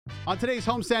On today's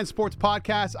Homestand Sports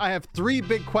Podcast, I have three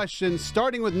big questions,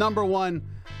 starting with number one,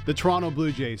 the Toronto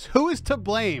Blue Jays. Who is to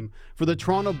blame for the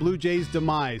Toronto Blue Jays'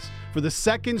 demise? For the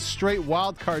second straight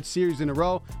wildcard series in a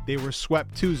row, they were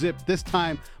swept 2-0, this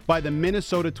time by the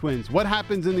Minnesota Twins. What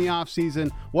happens in the offseason?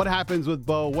 What happens with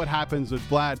Bo? What happens with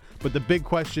Vlad? But the big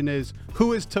question is,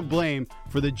 who is to blame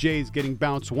for the Jays getting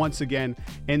bounced once again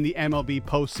in the MLB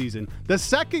postseason? The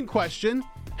second question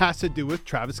has to do with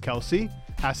Travis Kelce,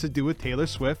 has to do with Taylor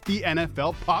Swift, the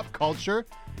NFL, pop culture.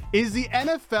 Is the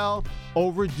NFL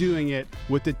overdoing it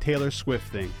with the Taylor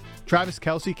Swift thing? Travis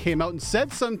Kelce came out and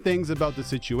said some things about the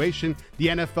situation. The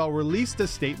NFL released a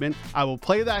statement. I will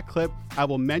play that clip. I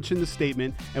will mention the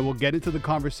statement, and we'll get into the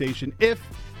conversation if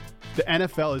the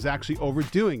NFL is actually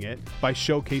overdoing it by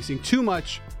showcasing too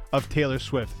much of Taylor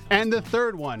Swift. And the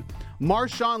third one,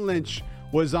 Marshawn Lynch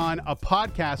was on a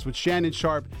podcast with Shannon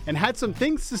Sharp and had some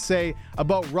things to say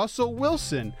about Russell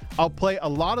Wilson. I'll play a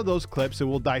lot of those clips and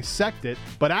we'll dissect it.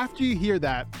 But after you hear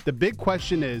that, the big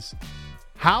question is,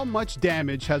 how much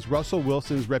damage has Russell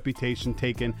Wilson's reputation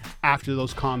taken after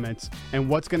those comments, and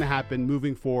what's going to happen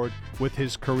moving forward with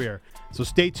his career? So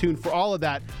stay tuned for all of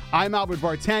that. I'm Albert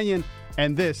Vartanian,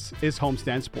 and this is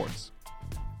Homestand Sports.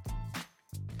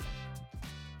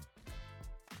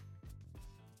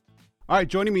 All right,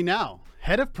 joining me now,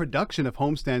 head of production of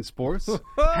Homestand Sports,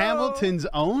 Hamilton's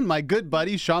own, my good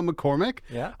buddy, Sean McCormick.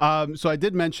 Yeah. So I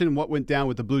did mention what went down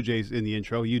with the Blue Jays in the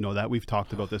intro. You know that. We've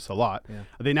talked about this a lot. Yeah.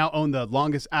 They now own the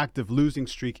longest active losing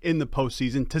streak in the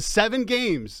postseason to 7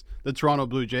 games, the Toronto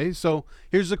Blue Jays. So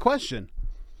here's the question.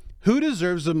 Who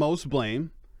deserves the most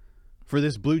blame for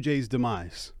this Blue Jays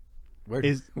demise? Where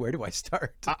do I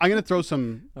start? I'm going to throw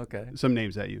some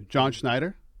names at you. John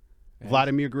Schneider,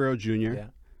 Vladimir Guerrero Jr., Yeah.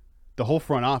 the whole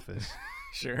front office.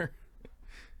 Sure.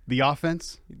 The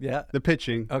offense, Yeah. the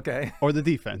pitching, Okay. or the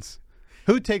defense?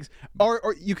 Who takes,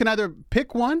 or you can either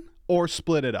pick one or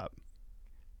split it up.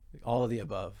 All of the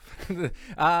above.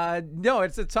 No,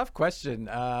 it's a tough question.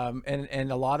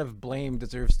 And a lot of blame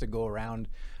deserves to go around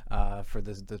for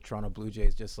the Toronto Blue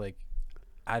Jays. Just like,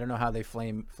 I don't know how they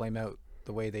flame out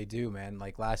the way they do, man.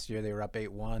 Like last year they were up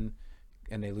 8-1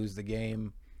 and they lose the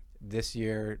game. This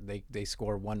year they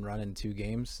score 1 run in 2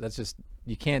 games. That's just,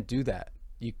 you can't do that.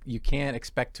 You can't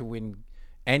expect to win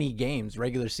any games,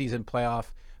 regular season,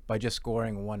 playoff, by just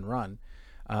scoring 1 run.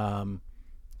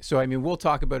 So, I mean, we'll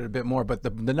talk about it a bit more, but the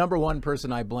number one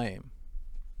person I blame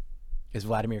is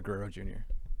Vladimir Guerrero Jr.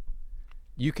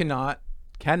 You cannot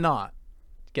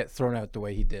get thrown out the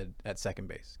way he did at second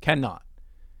base. Cannot.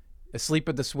 Asleep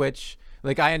at the switch.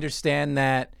 Like, I understand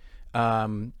that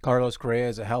Carlos Correa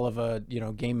is a hell of a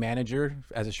game manager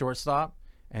as a shortstop,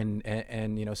 and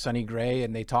Sonny Gray,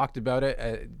 and they talked about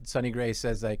it. Sonny Gray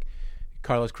says like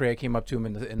Carlos Correa came up to him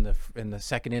in the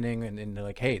second inning, and they're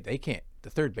like, hey, they can't. The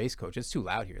third base coach, it's too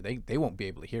loud here. They won't be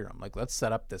able to hear him. Like, let's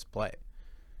set up this play,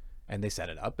 and they set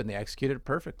it up and they executed it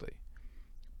perfectly.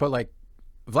 But like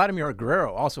Vladimir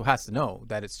Guerrero also has to know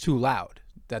that it's too loud,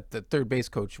 that the third base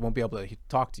coach won't be able to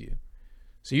talk to you.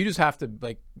 So you just have to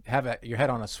like have your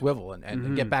head on a swivel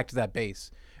and get back to that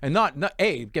base, and not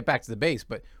get back to the base,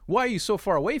 but why are you so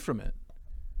far away from it?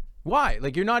 Why?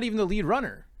 Like, you're not even the lead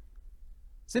runner.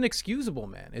 It's inexcusable,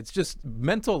 man. It's just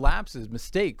mental lapses,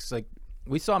 mistakes. Like,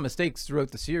 we saw mistakes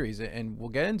throughout the series, and we'll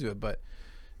get into it. But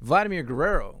Vladimir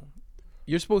Guerrero,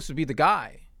 you're supposed to be the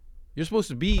guy. You're supposed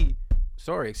to be.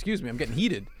 Sorry, excuse me. I'm getting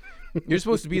heated. You're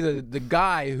supposed to be the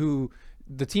guy who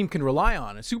the team can rely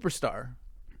on, a superstar.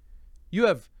 You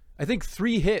have, I think,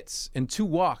 3 hits and 2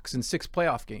 walks in 6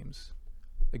 playoff games,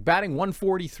 like batting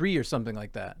 143 or something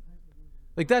like that.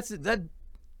 Like that.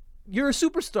 You're a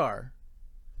superstar.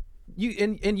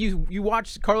 You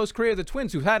watch Carlos Correa of the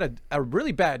Twins, who had a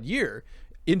really bad year,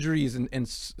 injuries and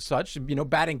such.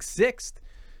 Batting 6th.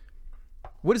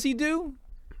 What does he do?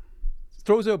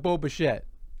 Throws out Bo Bichette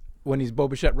when Bo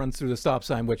Bichette runs through the stop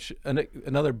sign, which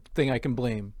another thing I can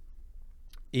blame.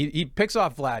 He picks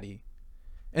off Vladdy.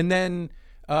 And then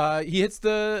he hits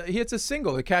a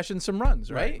single to cash in some runs,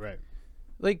 right? Right.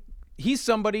 Like, he's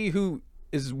somebody who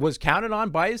was counted on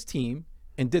by his team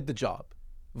and did the job.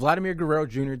 Vladimir Guerrero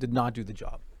Jr. did not do the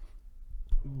job.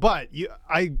 But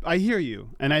I hear you,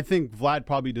 and I think Vlad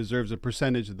probably deserves a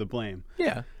percentage of the blame.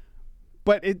 Yeah.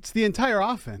 But it's the entire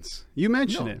offense. You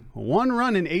mentioned it. 1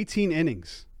 run in 18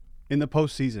 innings in the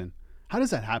postseason. How does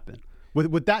that happen?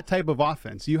 With that type of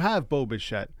offense, you have Bo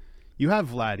Bichette. You have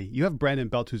Vladdy. You have Brandon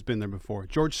Belt, who's been there before.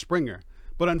 George Springer.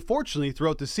 But unfortunately,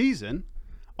 throughout the season,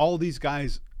 all these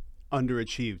guys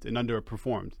underachieved and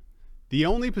underperformed. The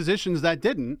only positions that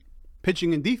didn't,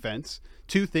 pitching and defense,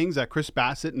 2 things that Chris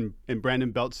Bassett and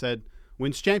Brandon Belt said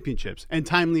wins championships, and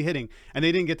timely hitting, and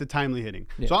they didn't get the timely hitting.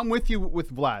 Yeah. So I'm with you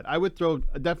with Vlad. I would throw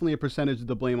definitely a percentage of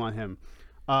the blame on him.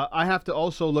 I have to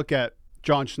also look at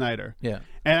John Schneider. Yeah.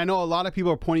 And I know a lot of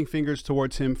people are pointing fingers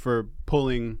towards him for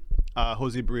pulling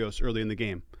Jose Barrios early in the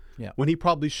game, when he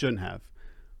probably shouldn't have.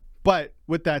 But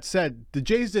with that said, the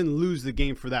Jays didn't lose the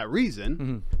game for that reason.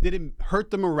 Mm-hmm. Did it hurt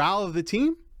the morale of the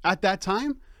team at that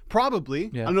time?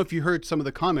 Probably. Yeah. I don't know if you heard some of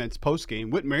the comments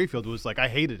post-game. Whit Merrifield was like, I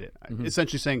hated it.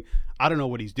 Essentially saying, I don't know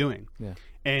what he's doing. Yeah.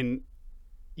 And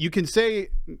you can say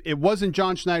it wasn't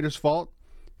John Schneider's fault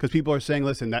because people are saying,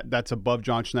 listen, that's above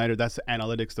John Schneider. That's the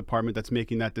analytics department that's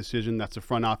making that decision. That's the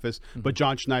front office. But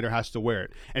John Schneider has to wear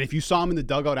it. And if you saw him in the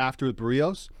dugout after with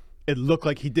Barrios, it looked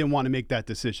like he didn't want to make that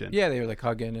decision. Yeah, they were like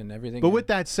hugging and everything. But with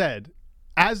that said,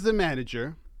 as the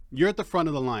manager, you're at the front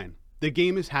of the line. The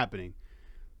game is happening.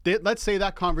 Let's say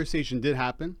that conversation did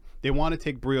happen. They want to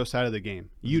take Barrios out of the game.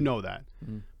 You know that.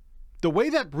 The way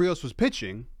that Barrios was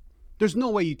pitching, there's no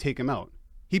way you take him out.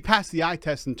 He passed the eye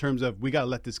test in terms of we got to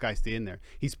let this guy stay in there.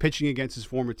 He's pitching against his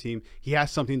former team. He has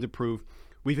something to prove.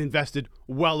 We've invested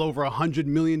well over $100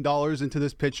 million into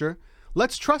this pitcher.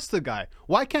 Let's trust the guy.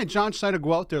 Why can't John Schneider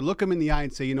go out there, look him in the eye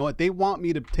and say, you know what, they want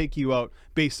me to take you out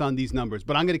based on these numbers,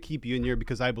 but I'm going to keep you in here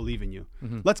because I believe in you.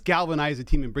 Let's galvanize the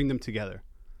team and bring them together.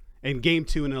 In game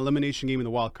 2 in an elimination game in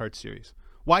the wild card series.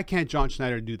 Why can't John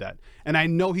Schneider do that? And I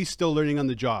know he's still learning on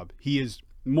the job. He is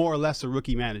more or less a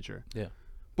rookie manager. Yeah.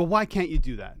 But why can't you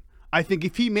do that? I think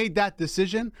if he made that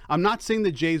decision, I'm not saying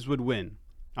the Jays would win.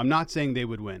 I'm not saying they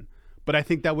would win. But I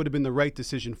think that would have been the right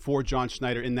decision for John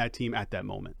Schneider in that team at that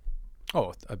moment.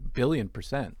 Oh,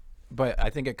 1,000,000,000%. But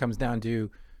I think it comes down to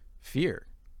fear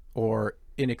or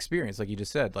inexperience, like you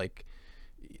just said. Like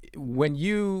when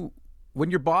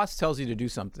your boss tells you to do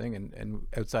something, and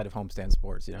outside of homestand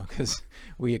sports, because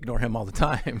we ignore him all the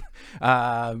time.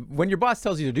 When your boss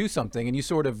tells you to do something and you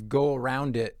sort of go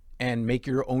around it and make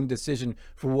your own decision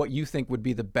for what you think would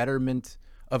be the betterment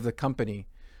of the company,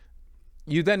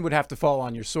 you then would have to fall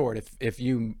on your sword if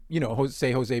you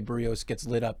say Jose Barrios gets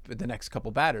lit up the next couple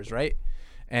batters, right?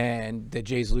 And the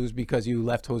Jays lose because you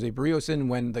left Jose Barrios in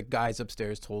when the guys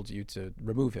upstairs told you to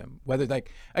remove him. Whether,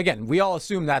 again, we all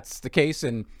assume that's the case,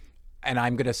 and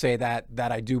I'm going to say that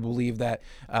I do believe that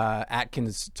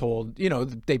Atkins told,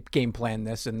 they game planned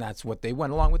this, and that's what they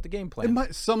went along with the game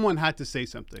plan. Someone had to say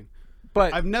something.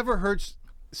 But I've never heard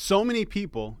so many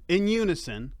people in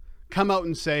unison come out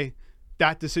and say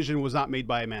that decision was not made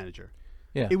by a manager.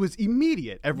 Yeah. It was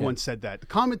immediate. Everyone said that. The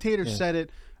commentators said it.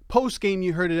 Post-game,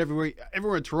 you heard it everywhere.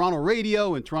 Everywhere in Toronto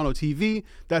radio and Toronto TV.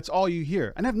 That's all you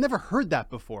hear. And I've never heard that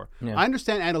before. Yeah. I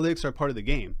understand analytics are part of the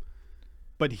game.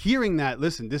 But hearing that,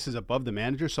 listen, this is above the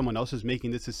manager. Someone else is making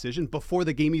this decision before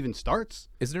the game even starts.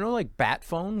 Is there no bat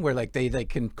phone where they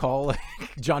can call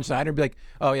John Schneider and be like,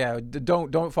 oh yeah,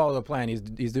 don't follow the plan.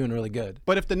 He's doing really good.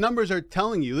 But if the numbers are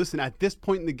telling you, listen, at this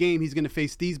point in the game, he's going to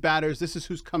face these batters. This is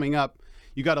who's coming up.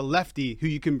 You got a lefty who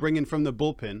you can bring in from the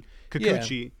bullpen,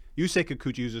 Kikuchi. Yeah. You say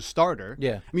Kikuchi, who's a starter.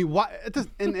 Yeah. I mean, why?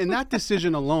 And that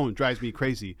decision alone drives me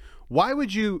crazy. Why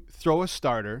would you throw a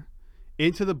starter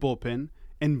into the bullpen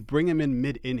and bring him in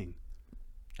mid-inning?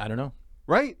 I don't know.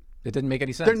 Right? It didn't make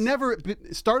any sense.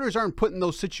 Starters aren't put in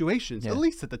those situations. Yeah. At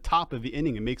least at the top of the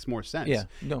inning, it makes more sense. Yeah.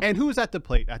 No. And who was at the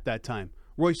plate at that time?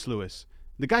 Royce Lewis.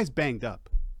 The guy's banged up.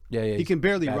 Yeah. He can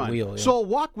barely run. Wheel, yeah. So a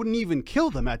walk wouldn't even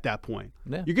kill them at that point.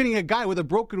 Yeah. You're getting a guy with a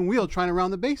broken wheel trying to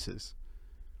round the bases.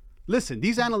 Listen,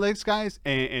 these analytics guys,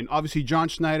 and obviously John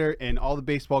Schneider and all the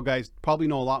baseball guys probably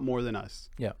know a lot more than us.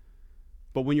 Yeah.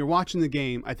 But when you're watching the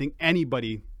game, I think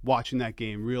anybody watching that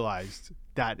game realized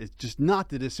that it's just not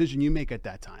the decision you make at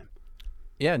that time.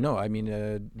 Yeah, no, I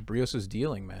mean, Barrios was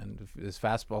dealing, man. His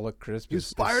fastball looked crisp. He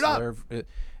was fired up.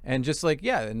 And just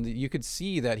and you could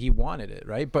see that he wanted it,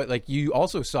 right? But you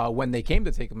also saw when they came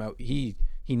to take him out, he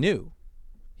knew.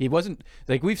 He wasn't,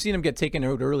 we've seen him get taken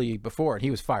out early before, and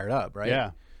he was fired up, right?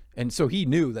 Yeah. And so he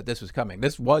knew that this was coming.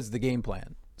 This was the game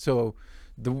plan. So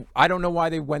I don't know why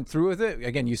they went through with it.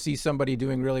 Again, you see somebody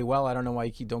doing really well. I don't know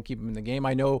why you don't keep them in the game.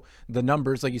 I know the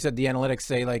numbers, like you said, the analytics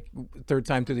say third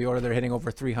time through the order they're hitting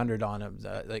over 300 on him.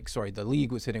 The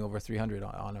league was hitting over 300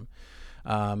 on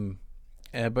him.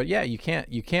 But yeah, you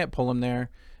can't pull him there.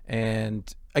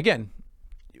 And again,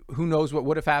 who knows what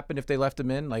would have happened if they left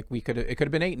him in? It could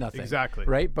have been 8-0. Exactly.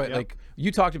 Right? But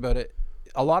you talked about it.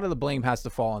 A lot of the blame has to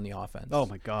fall on the offense. Oh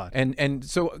my God. And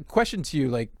so question to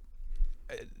you,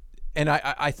 and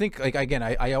I think again,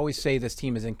 I always say this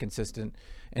team is inconsistent,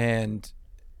 and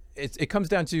it comes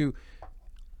down to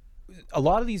a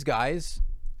lot of these guys,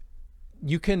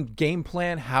 you can game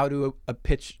plan how to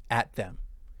pitch at them.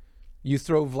 You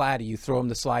throw Vladdy, you throw him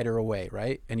the slider away,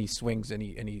 right? And he swings and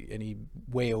he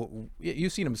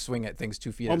you've seen him swing at things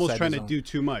 2 feet almost outside trying the to zone. do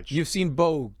too much. You've seen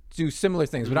Bo do similar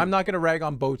things, but I'm not going to rag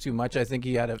on Bo too much. I think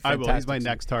he had a fantastic I will. He's my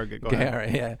next target. Go ahead. Yeah,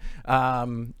 right, yeah.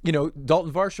 You know,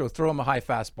 Dalton Varsho, throw him a high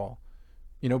fastball.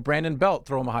 You know, Brandon Belt,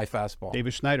 throw him a high fastball.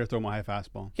 David Schneider, throw him a high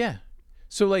fastball. Yeah.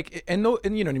 So like, and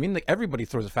you know what I mean? Like everybody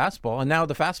throws a fastball, and now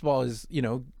the fastball is, you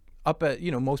know, up at,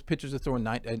 you know, most pitchers are throwing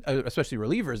especially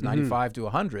relievers, 95 to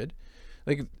 100.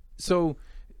 Like, so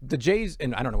the Jays,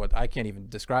 and I don't know I can't even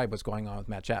describe what's going on with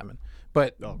Matt Chapman,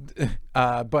 but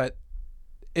but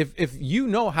if you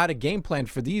know how to game plan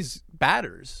for these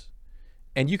batters,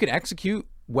 and you can execute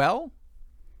well,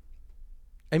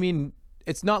 I mean,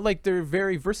 it's not like they're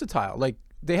very versatile. Like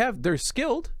they're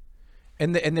skilled,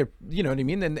 and they're, you know what I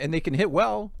mean, and they can hit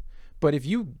well, but if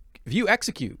you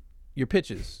execute your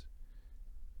pitches,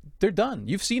 they're done.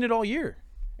 You've seen it all year.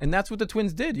 And that's what the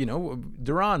Twins did, you know.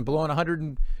 Duran blowing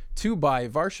 102 by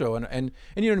Varsho, and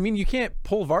you know what I mean. You can't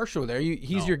pull Varsho there.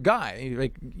 He's your guy.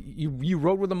 Like you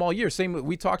rode with him all year. Same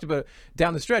we talked about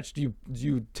down the stretch. Do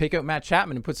you take out Matt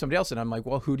Chapman and put somebody else in? I'm like,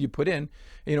 well, who do you put in?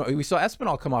 You know, we saw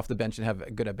Espinal come off the bench and have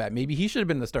a good at bat. Maybe he should have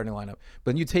been in the starting lineup.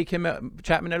 But then you take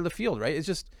Chapman out of the field, right? It's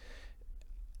just,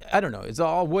 I don't know. It's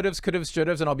all would-haves, could-haves,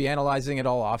 should-haves, and I'll be analyzing it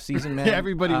all off-season, man. Yeah,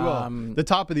 everybody will. The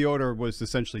top of the order was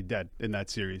essentially dead in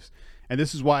that series. And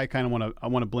this is why I kind of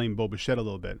want to blame Bo Bichette a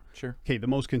little bit. Sure. Okay, the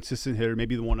most consistent hitter,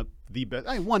 maybe one of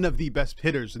the best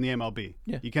hitters in the MLB.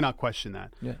 Yeah. You cannot question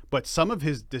that. Yeah. But some of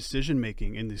his decision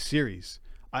making in this series,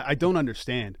 I don't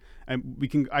understand. And we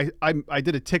can. I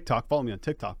did a TikTok. Follow me on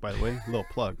TikTok, by the way. A little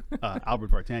plug.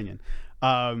 Albert Vartanian.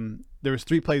 There was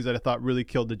 3 plays that I thought really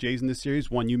killed the Jays in this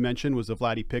series. One you mentioned was the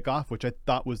Vladdy pickoff, which I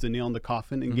thought was the nail in the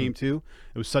coffin in Game 2.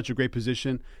 It was such a great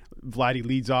position. Vladdy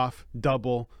leads off,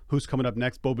 double. Who's coming up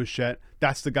next? Bo Bichette.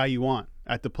 That's the guy you want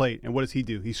at the plate. And what does he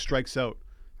do? He strikes out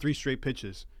 3 straight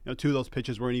pitches. You know, 2 of those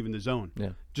pitches weren't even the zone.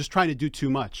 Yeah. Just trying to do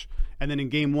too much. And then in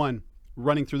Game 1,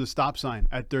 running through the stop sign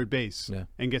at third base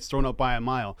and gets thrown out by a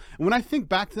mile. And when I think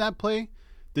back to that play,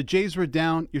 the Jays were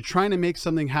down. You're trying to make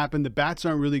something happen. The bats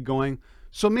aren't really going.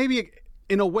 So maybe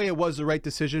in a way it was the right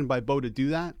decision by Bo to do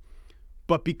that.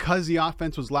 But because the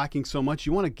offense was lacking so much,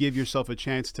 you want to give yourself a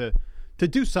chance to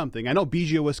do something. I know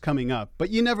Biggio was coming up, but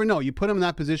you never know. You put him in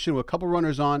that position with a couple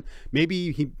runners on.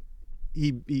 Maybe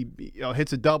he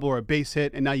hits a double or a base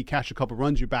hit, and now you cash a couple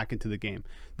runs, you're back into the game.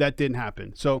 That didn't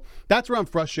happen. So that's where I'm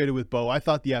frustrated with Bo. I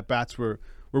thought the at-bats were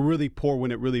really poor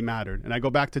when it really mattered. And I go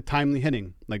back to timely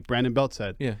hitting, like Brandon Belt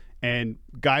said. Yeah. And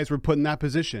guys were put in that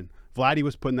position. Vladdy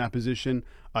was put in that position.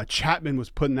 Chapman was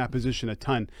put in that position a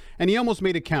ton. And he almost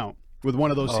made it count with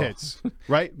one of those hits,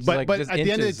 right? But at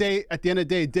the end of the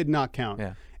day, it did not count.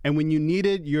 Yeah. And when you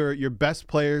needed your best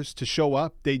players to show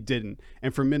up, they didn't.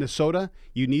 And for Minnesota,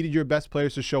 you needed your best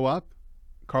players to show up,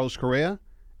 Carlos Correa,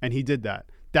 and he did that.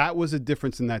 That was a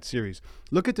difference in that series.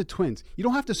 Look at the Twins. You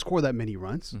don't have to score that many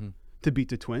runs to beat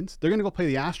the Twins. They're going to go play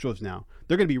the Astros now.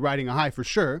 They're going to be riding a high for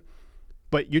sure.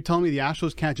 But you're telling me the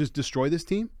Astros can't just destroy this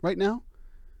team right now?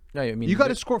 Yeah, I mean, you got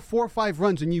to score 4 or 5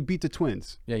 runs and you beat the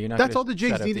Twins. Yeah, you're not. That's all the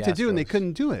Jays needed to do, and they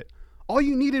couldn't do it. All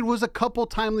you needed was a couple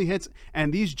timely hits,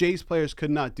 and these Jays players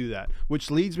could not do that, which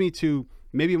leads me to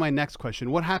maybe my next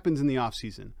question. What happens in the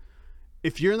offseason?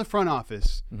 If you're in the front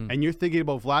office and you're thinking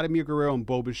about Vladimir Guerrero and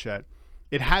Bo Bichette,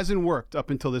 it hasn't worked up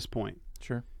until this point.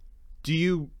 Sure.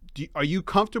 Are you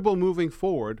comfortable moving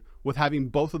forward with having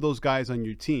both of those guys on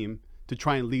your team to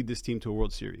try and lead this team to a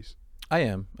World Series? I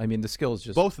am. I mean, the skill is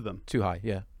just both of them too high.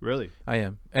 Yeah. Really? I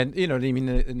am. And you know what I mean?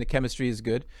 And the chemistry is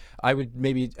good. I would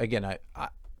maybe, again, I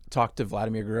talk to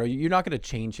Vladimir Guerrero. You're not going to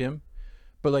change him,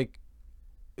 but like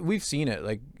we've seen it.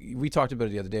 Like we talked about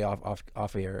it the other day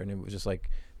off air, and it was just like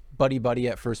buddy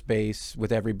at first base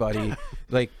with everybody.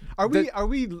 Like are we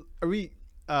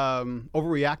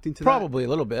overreacting to probably a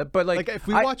little bit, but like if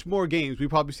we watch more games, we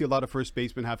probably see a lot of first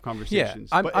basemen have conversations.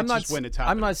 Yeah, I'm not just when it's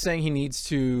happening. I'm not saying he needs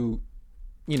to,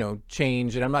 you know,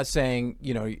 change, and I'm not saying,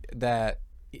 you know,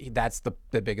 that's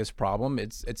the biggest problem.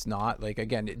 It's not. Like,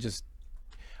 again, it just,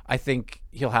 I think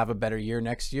he'll have a better year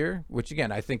next year, which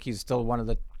again, I think he's still one of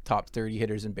the top 30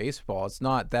 hitters in baseball. It's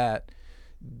not that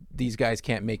these guys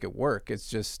can't make it work. It's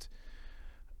just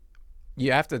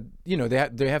you have to, you know,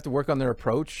 they have to work on their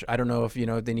approach. I don't know if, you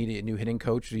know, they need a new hitting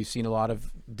coach. You've seen a lot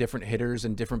of different hitters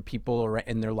and different people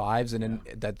in their lives and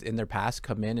in their past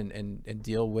come in and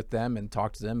deal with them and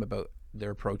talk to them about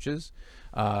their approaches.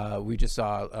 We just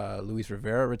saw Luis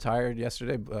Rivera retired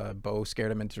yesterday. Bo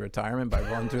scared him into retirement by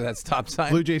rolling through that stop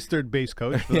sign. Blue Jays third base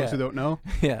coach, for those who don't know.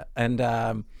 Yeah,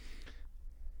 and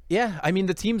yeah, I mean,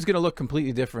 the team's going to look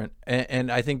completely different, and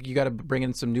I think you got to bring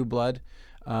in some new blood.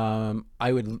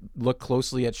 I would look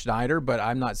closely at Schneider, but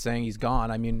I'm not saying he's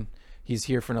gone. I mean, he's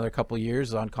here for another couple of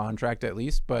years on contract at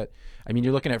least. But I mean,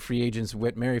 you're looking at free agents: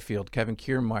 Whit Merrifield, Kevin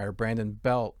Kiermaier, Brandon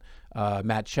Belt,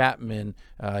 Matt Chapman,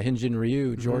 Hyun-Jin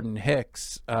Ryu, Jordan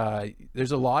Hicks.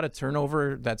 There's a lot of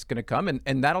turnover that's going to come,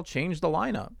 and that'll change the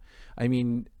lineup. I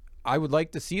mean, I would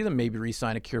like to see them maybe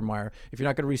re-sign a Kiermaier. If you're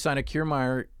not going to re-sign a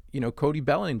Kiermaier, Cody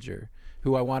Bellinger,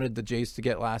 who I wanted the Jays to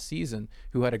get last season,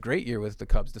 who had a great year with the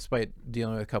Cubs despite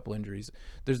dealing with a couple injuries.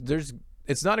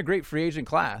 It's not a great free agent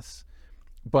class,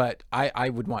 but I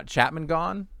would want Chapman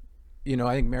gone.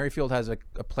 I think Merrifield has a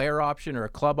player option or a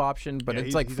club option, but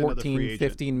it's like $14,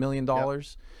 $15 million. Yep.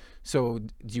 So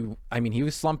he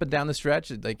was slumping down the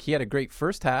stretch. Like, he had a great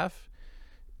first half,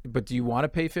 but do you want to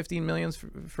pay $15 million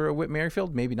for a Whit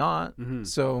Merrifield? Maybe not.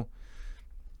 So,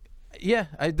 yeah,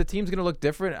 the team's going to look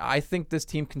different. I think this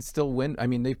team can still win. I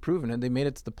mean, they've proven it. They made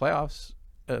it to the playoffs,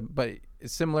 but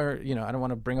it's similar. I don't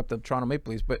want to bring up the Toronto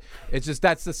Maple Leafs, but it's just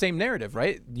that's the same narrative,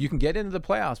 right? You can get into the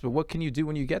playoffs, but what can you do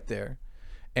when you get there?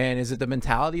 And is it the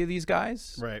mentality of these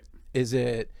guys? Right. Is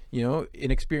it,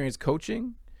 inexperienced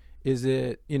coaching? Is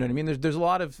it, what I mean? There's a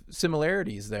lot of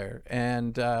similarities there.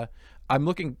 And I'm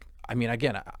looking,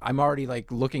 again, I'm already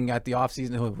like looking at the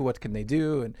offseason, what can they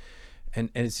do? And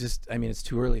it's just, it's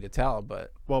too early to tell.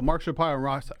 But well, Mark Shapiro and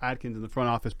Ross Atkins in the front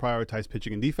office prioritized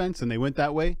pitching and defense, and they went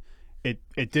that way.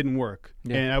 It didn't work.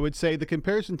 Yeah. And I would say the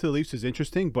comparison to the Leafs is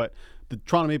interesting, but the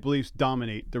Toronto Maple Leafs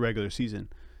dominate the regular season.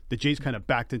 The Jays kind of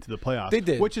backed into the playoffs. They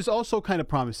did. Which is also kind of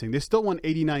promising. They still won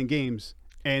 89 games,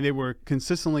 and they were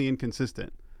consistently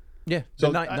inconsistent. Yeah.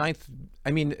 So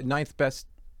ninth best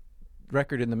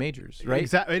record in the majors, right?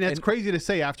 Exactly. And that's crazy to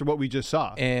say after what we just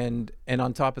saw. And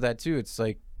on top of that, too, it's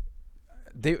like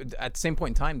they at the same point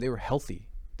in time, they were healthy.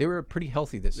 They were pretty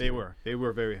healthy this year. They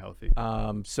were very healthy.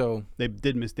 So they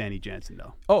did miss Danny Jansen,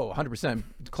 though. Oh, 100%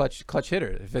 clutch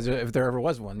hitter, if there ever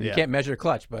was one. You can't measure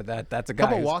clutch, but that's a guy. A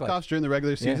couple walk-offs during the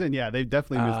regular season. Yeah, they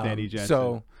definitely missed Danny Jansen.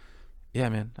 So, yeah,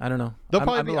 man, I don't know. I'm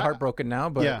a little heartbroken now,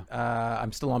 but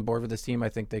I'm still on board with this team. I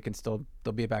think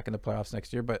they'll be back in the playoffs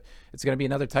next year, but it's going to be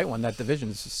another tight one. That division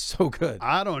is so good.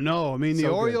 I don't know. I mean, the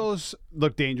Orioles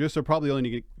look dangerous. They're probably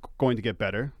only going to get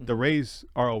better. The Rays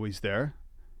are always there.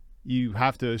 You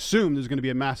have to assume there's going to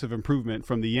be a massive improvement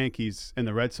from the Yankees and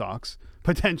the Red Sox.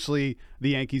 Potentially, the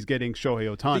Yankees getting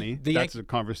Shohei Ohtani. That's a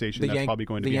conversation that's probably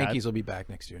going to be had. The Yankees will be back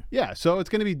next year. Yeah, so it's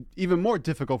going to be even more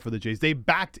difficult for the Jays. They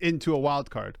backed into a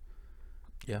wild card.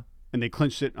 Yeah. And they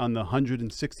clinched it on the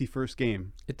 161st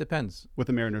game. It depends. With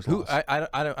the Mariners loss. I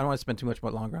don't want to spend too much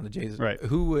longer on the Jays. Right.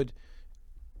 Who would,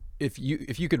 if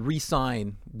you could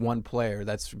re-sign one player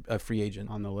that's a free agent.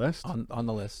 On the list? On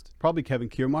the list. Probably Kevin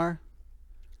Kiermaier.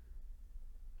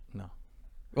 No.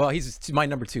 Well, he's my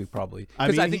number 2 probably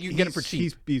because I think you can get him for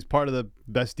cheap. He's part of the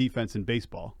best defense in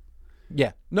baseball.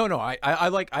 Yeah. No.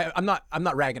 I'm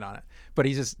not ragging on it, but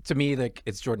he's just, to me, like,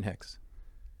 it's Jordan Hicks.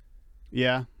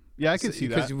 Yeah. Yeah, I can see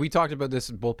that. Because we talked about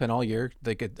this bullpen all year.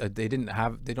 They don't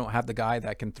have the guy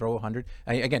that can throw 100.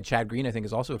 Again, Chad Green, I think,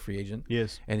 is also a free agent. He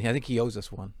is. And I think he owes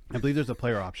us one. I believe there's a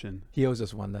player option. He owes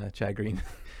us one, Chad Green.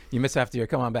 You miss half the year.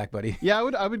 Come on back, buddy. Yeah,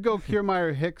 I would go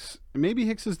Kiermaier, Hicks. Maybe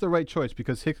Hicks is the right choice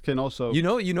because Hicks can also. You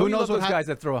love those guys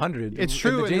that throw 100. It's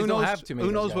true. And the Jays don't have too many.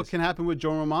 Who knows what can happen with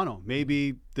Joe Romano?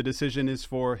 Maybe the decision is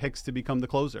for Hicks to become the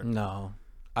closer. No,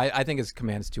 I think his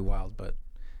command's too wild. But,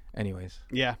 anyways.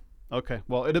 Yeah. Okay.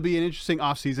 Well, it'll be an interesting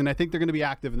offseason. I think they're going to be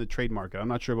active in the trade market. I'm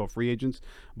not sure about free agents,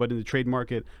 but in the trade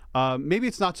market, maybe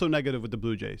it's not so negative with the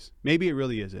Blue Jays. Maybe it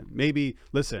really isn't. Maybe,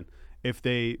 listen, if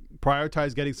they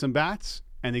prioritize getting some bats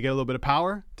and they get a little bit of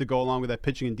power to go along with that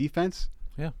pitching and defense,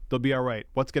 they'll be all right.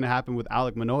 What's going to happen with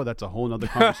Alek Manoah? That's a whole other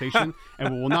conversation,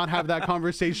 and we will not have that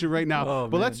conversation right now.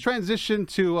 But let's transition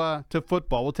to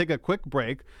football. We'll take a quick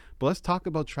break, but let's talk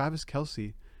about Travis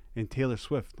Kelce and Taylor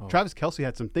Swift. Travis Kelce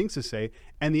had some things to say,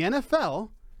 and the NFL,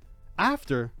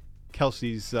 after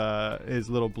Kelce's his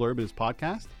little blurb in his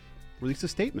podcast, released a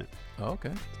statement. Oh,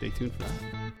 okay. Stay tuned for that.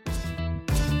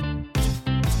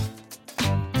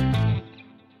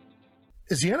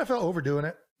 Is the NFL overdoing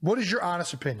it? What is your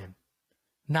honest opinion?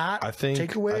 I think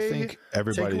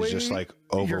everybody's just like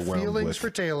overwhelmed your feelings with for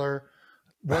Taylor.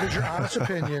 What is your honest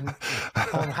opinion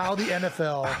on how the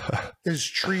NFL is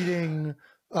treating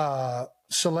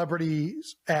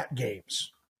celebrities at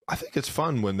games? I think it's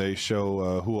fun when they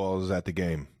show who all is at the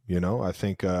game. I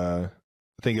think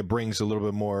it brings a little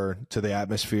bit more to the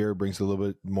atmosphere, brings a little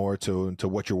bit more to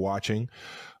what you're watching.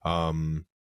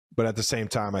 But at the same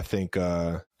time, I think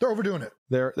they're overdoing it.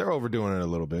 They're overdoing it a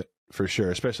little bit for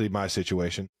sure, especially my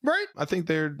situation. Right. I think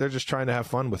they're just trying to have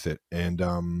fun with it, and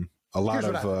a lot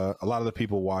Here's of the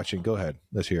people watching. Go ahead,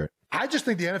 let's hear it. I just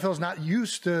think the NFL is not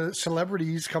used to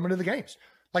celebrities coming to the games.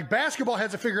 Like basketball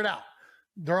has it figured out.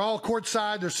 They're all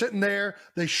courtside. They're sitting there.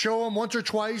 They show them once or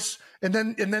twice, and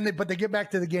then they get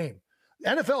back to the game. The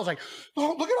NFL is like,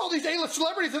 oh, look at all these A-list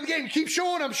celebrities in the game. Keep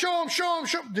showing them, show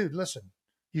them. Dude, listen.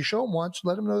 You show them once,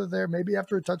 let them know they're there. Maybe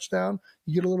after a touchdown,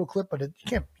 you get a little clip, but you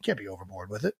can't be overboard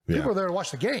with it. Yeah. People are there to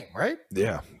watch the game, right?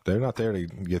 Yeah, they're not there to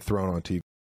get thrown on TV.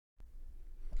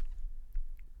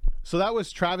 So that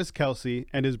was Travis Kelce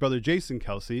and his brother Jason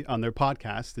Kelce on their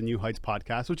podcast, the New Heights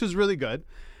podcast, which is really good.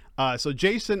 So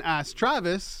Jason asked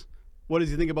Travis, what does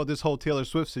he think about this whole Taylor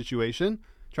Swift situation?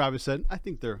 Travis said, I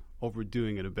think they're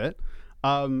overdoing it a bit.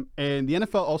 And the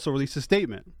NFL also released a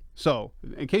statement. So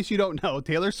in case you don't know,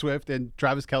 Taylor Swift and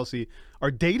Travis Kelce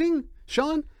are dating,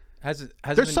 Sean?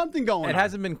 There's something going on. It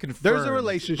hasn't been confirmed. There's a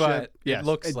relationship. But yes. It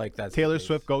looks like that's Taylor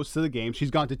Swift goes to the game. She's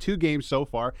gone to 2 games so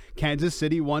far. Kansas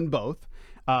City won both.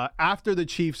 After the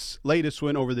Chiefs' latest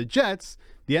win over the Jets,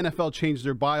 the NFL changed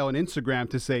their bio on Instagram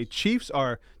to say Chiefs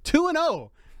are 2-0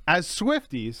 as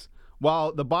Swifties,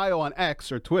 while the bio on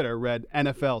X or Twitter read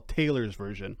NFL Taylor's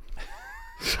version.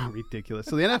 So ridiculous.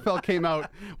 So the NFL came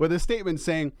out with a statement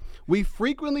saying, we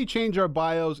frequently change our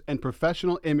bios and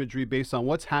professional imagery based on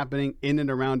what's happening in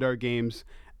and around our games,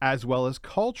 as well as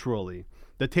culturally.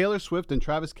 The Taylor Swift and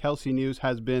Travis Kelce news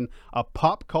has been a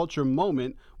pop culture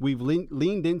moment we've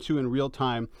leaned into in real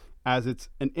time, as it's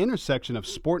an intersection of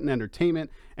sport and entertainment,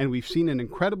 and we've seen an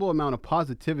incredible amount of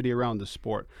positivity around the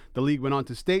sport. The league went on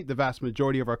to state the vast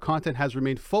majority of our content has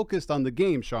remained focused on the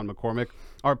game, Sean McCormick,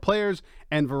 our players,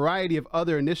 and variety of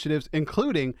other initiatives,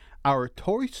 including our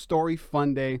Toy Story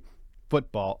Fun Day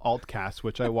football altcast,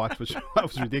 which I watched, which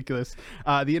was ridiculous,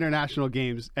 the international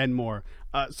games, and more.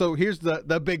 So here's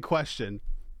the big question.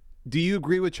 Do you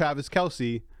agree with Travis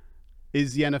Kelce?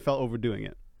 Is the NFL overdoing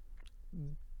it?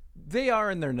 They are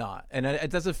and they're not. And it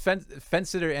doesn't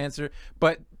fence it or answer,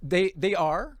 but they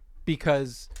are,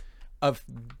 because of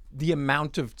the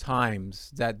amount of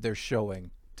times that they're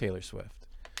showing Taylor Swift.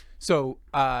 So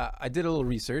I did a little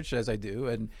research, as I do,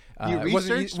 and it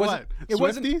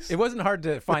wasn't hard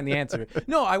to find the answer.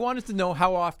 No, I wanted to know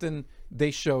how often they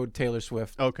showed Taylor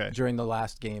Swift during the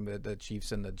last game, the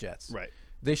Chiefs and the Jets. Right.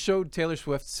 They showed Taylor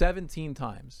Swift 17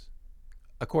 times,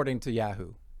 according to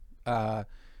Yahoo,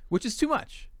 which is too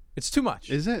much. It's too much.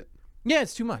 Is it? Yeah,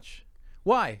 it's too much.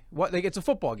 Why? What? Like, it's a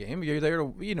football game. You're there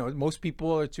to, most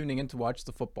people are tuning in to watch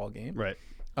the football game. Right.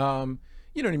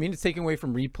 You know what I mean? It's taken away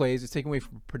from replays. It's taken away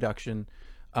from production.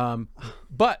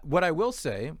 But what I will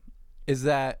say is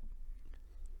that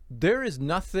there is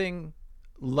nothing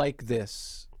like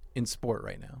this in sport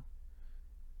right now.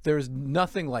 There is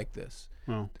nothing like this.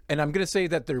 Oh. And I'm going to say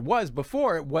that there was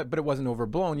before, but it wasn't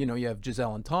overblown. You have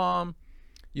Giselle and Tom.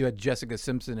 You had Jessica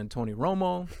Simpson and Tony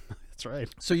Romo. That's right.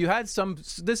 So you had some.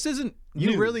 This isn't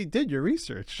new. You really did your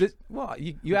research.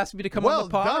 You asked me to come on the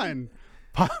pod.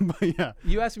 Well done. Yeah.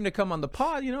 You asked me to come on the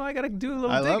pod. I got to do a little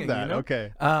digging. I love that.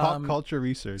 Okay. Pop culture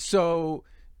research. So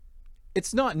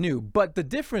it's not new, but the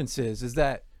difference is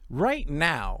that right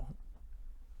now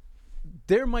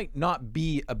there might not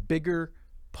be a bigger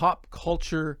pop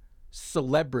culture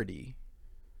celebrity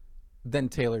than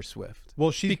Taylor Swift. Well,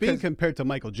 she's being compared to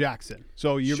Michael Jackson,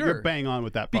 so you're bang on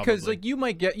with that. Probably. Because you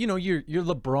might get your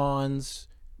LeBrons,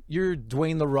 your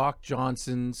Dwayne The Rock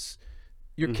Johnsons,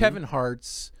 your Kevin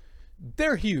Harts.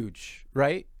 They're huge,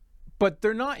 right? But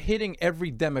they're not hitting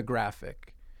every demographic.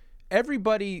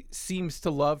 Everybody seems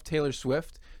to love Taylor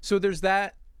Swift, so there's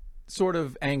that sort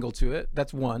of angle to it.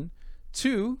 That's one.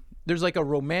 Two, there's like a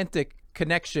romantic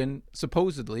connection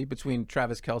supposedly between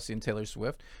Travis Kelce and Taylor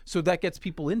Swift, so that gets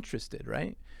people interested,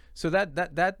 right? So that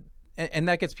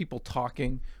gets people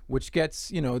talking, which gets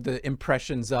the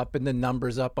impressions up and the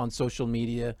numbers up on social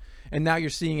media, and now you're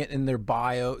seeing it in their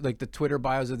bio, like the Twitter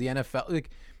bios of the NFL. Like,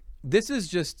 this is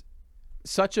just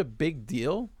such a big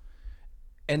deal,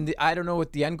 and I don't know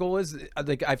what the end goal is.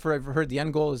 Like, I've heard the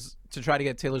end goal is to try to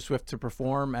get Taylor Swift to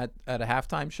perform at a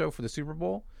halftime show for the Super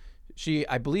Bowl.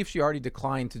 I believe she already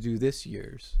declined to do this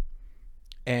year's,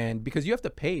 and because you have to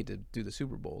pay to do the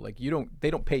Super Bowl, like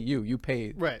they don't pay you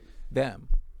pay them.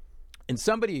 And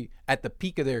somebody at the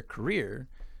peak of their career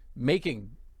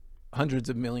making hundreds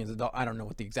of millions of dollars, I don't know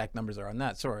what the exact numbers are on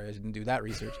that. Sorry, I didn't do that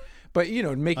research. But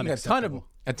making a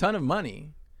ton of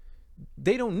money,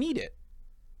 they don't need it.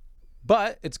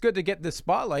 But it's good to get the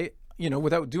spotlight,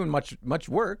 without doing much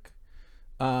work.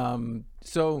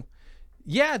 So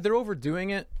yeah, they're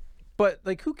overdoing it. But,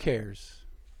 like, who cares?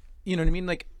 You know what I mean?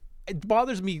 Like, it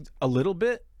bothers me a little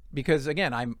bit because,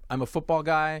 again, I'm a football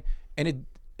guy, and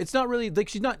it's not really, like,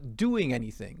 she's not doing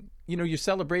anything. You're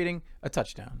celebrating a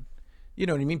touchdown. You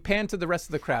know what I mean? Pan to the rest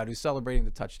of the crowd who's celebrating the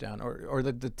touchdown, or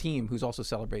the team who's also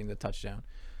celebrating the touchdown.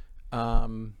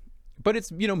 But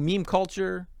it's, you know, meme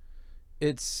culture,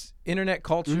 it's internet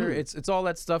culture, it's all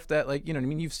that stuff that, like, you know what I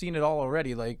mean? You've seen it all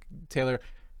already, like Taylor,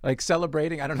 like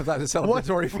celebrating. I don't know if that was a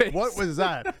celebratory face. What was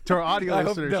that? To our audio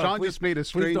listeners, Sean just made a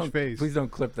strange face. Please don't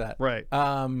clip that. Right.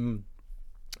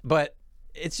 But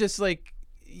it's just like,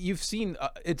 you've seen,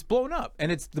 it's blown up,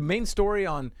 and it's the main story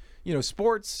on, you know,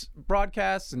 sports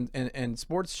broadcasts and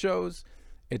sports shows.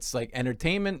 It's like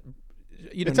entertainment.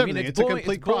 You know It's what I mean? everything. It's a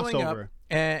complete crossover.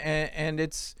 And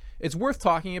it's worth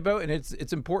talking about, and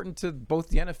it's important to both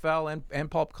the NFL and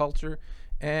pop culture.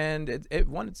 And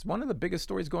it's one of the biggest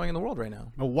stories going in the world right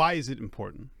now. Well, why is it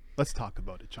important? Let's talk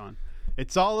about it, Sean.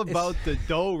 It's all about the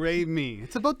do-re-mi.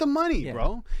 It's about the money,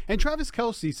 bro. And Travis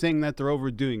Kelce saying that they're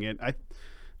overdoing it,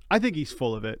 I think he's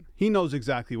full of it. He knows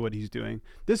exactly what he's doing.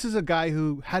 This is a guy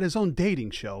who had his own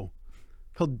dating show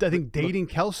called, I think, Dating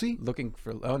Kelce. Looking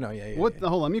for, oh no, yeah. Hold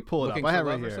on, let me pull it Looking up. I for have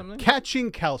love right or here. something? Catching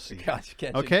Kelce.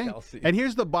 Catching Okay? Kelce. And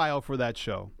here's the bio for that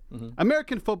show.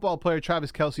 American football player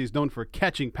Travis Kelce is known for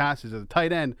catching passes as a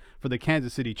tight end for the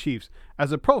Kansas City Chiefs.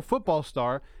 As a pro football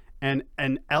star and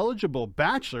an eligible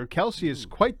bachelor, Kelce is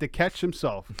quite the catch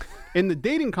himself. In the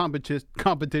dating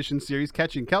competition series,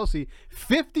 Catching Kelce,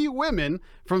 50 women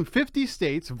from 50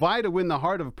 states vie to win the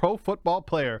heart of a pro football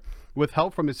player. With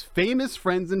help from his famous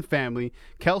friends and family,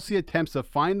 Kelce attempts to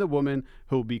find the woman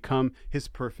who will become his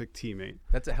perfect teammate.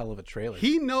 That's a hell of a trailer.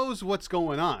 He knows what's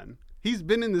going on. He's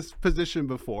been in this position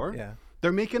before. Yeah.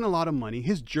 They're making a lot of money.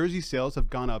 His jersey sales have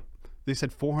gone up. They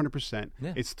said 400%.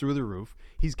 Yeah. It's through the roof.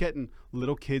 He's getting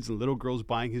little kids and little girls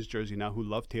buying his jersey now who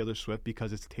love Taylor Swift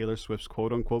because it's Taylor Swift's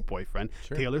quote-unquote boyfriend.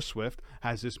 Sure. Taylor Swift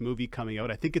has this movie coming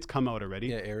out. I think it's come out already.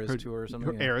 Yeah, Eras Tour or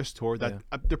something. Her Eras Tour that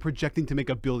they're projecting to make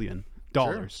 $1 billion.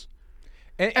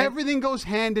 And Everything goes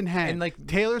hand in hand. and, like,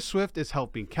 Taylor Swift is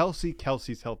helping Kelce.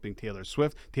 Kelce's helping Taylor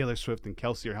Swift. Taylor Swift and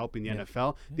Kelce are helping the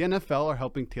NFL. The NFL are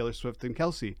helping Taylor Swift and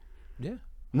Kelce. yeah.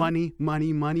 Money,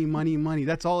 money, money, money, money.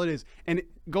 That's all it is. And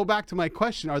go back to my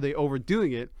question, are they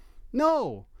overdoing it?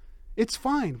 No. It's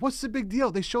fine. What's the big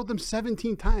deal? They showed them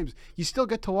 17 times. You still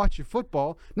get to watch your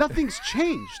football. Nothing's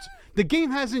changed. The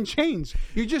game hasn't changed.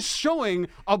 You're just showing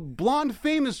a blonde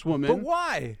famous woman But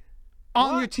why?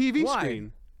 on Why? your TV Why?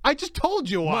 screen. I just told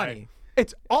you why. Money.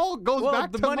 It's all goes Well,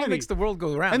 back the to money makes the world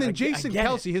go round. And then I Jason get it.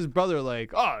 Kelce, his brother,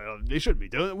 like, oh, they shouldn't be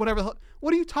doing it. Whatever. The hell.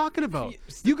 What are you talking about?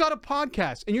 You got a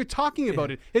podcast and you're talking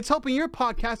about it. It's helping your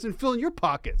podcast and filling your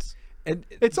pockets. And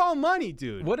It's all money,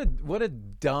 dude. what a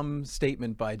dumb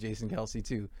statement by Jason Kelce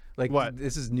too. Like, What?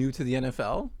 this is new to the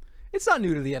NFL? It's not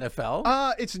new to the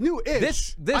NFL. It's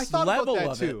new-ish. this I thought level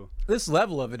about of that too. it. This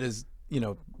level of it is, you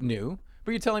know, new.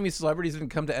 But you're telling me celebrities didn't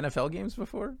come to NFL games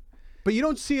before? But you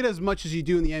don't see it as much as you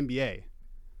do in the NBA.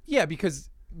 Yeah, because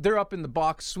they're up in the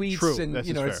box suites, True, and this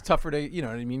you know is it's fair. tougher to, you know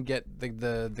what I mean, get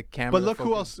the camera. But look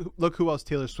who focus. else! Look who else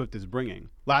Taylor Swift is bringing.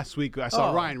 Last week I saw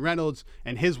Oh. Ryan Reynolds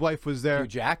and his wife was there. Hugh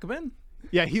Jackman.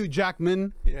 Yeah, Hugh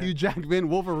Jackman. Hugh Jackman.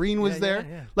 Wolverine was Yeah, there.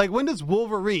 yeah. Like, when does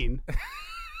Wolverine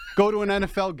go to an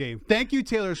NFL game? Thank you,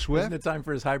 Taylor Swift. Isn't it time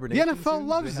for his The hibernation? NFL soon?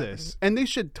 loves Is it this, and they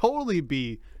should totally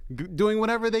be doing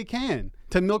whatever they can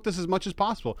to milk this as much as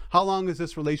possible. How long is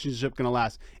this relationship going to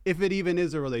last, if it even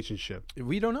is a relationship? happening?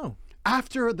 We don't know.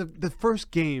 After the first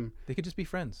game, They could just be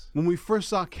friends. when we first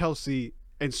saw Kelce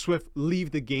and Swift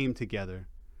leave the game together,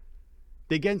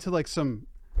 they get into like some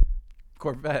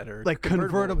Corvette or like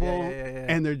convertible, Yeah.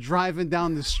 and they're driving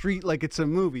down the street like it's a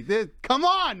movie. Come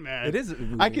on, man. It is a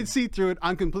movie. I can see through it.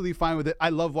 I'm completely fine with it. I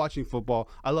love watching football.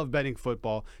 I love betting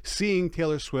football. Seeing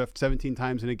Taylor Swift 17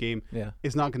 times in a game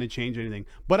is not going to change anything.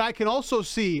 But I can also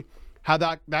see how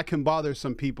that can bother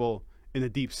some people in the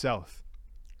Deep South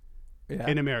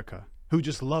in America who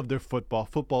just love their football.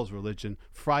 Football's religion.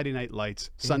 Friday night lights.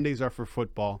 Sundays are for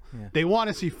football. They want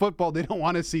to see football. They don't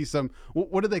want to see some,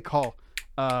 what do they call?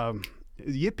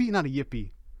 Yippee? Not a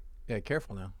yippee. Yeah,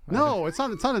 careful now. No, it's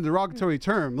not a derogatory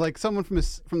term. Like someone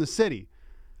from the city.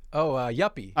 Oh,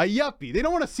 yuppie. A yuppie. They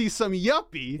don't want to see some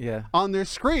yuppie on their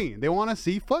screen. They want to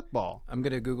see football. I'm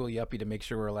gonna Google yuppie to make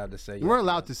sure we're allowed to say. We're yuppie.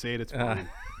 allowed to say it. It's fine.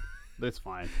 It's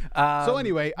fine. So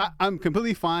anyway, I'm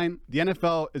completely fine. The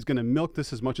NFL is going to milk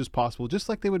this as much as possible, just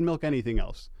like they would milk anything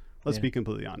else. Let's be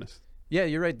completely honest. Yeah,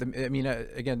 you're right. I mean,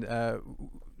 again, I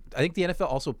think the NFL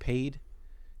also paid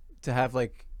to have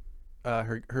like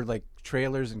her like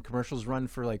trailers and commercials run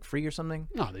for like free or something.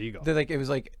 Oh, there you go. They're like, it was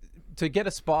like to get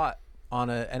a spot on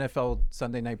a NFL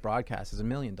Sunday night broadcast is $1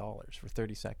 million for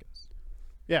 30 seconds.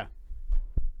 Yeah.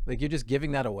 Like, you're just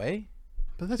giving that away?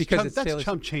 But that's Because chump, it's that's Taylor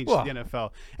chump Swift. change Well, to the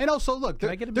NFL. And also, look, Can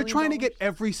I get $1 they're million? trying to get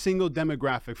every single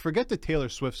demographic. Forget the Taylor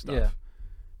Swift stuff. Yeah.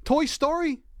 Toy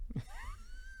Story?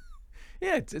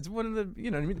 Yeah, it's one of the,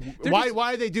 you know what I mean?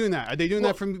 Why are they doing that? Are they doing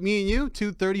that for me and you,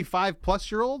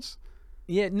 235-plus-year-olds?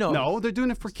 Yeah, No, they're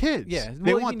doing it for kids. Yeah,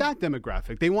 They want that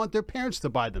demographic. They want their parents to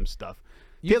buy them stuff.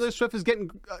 Taylor Swift is getting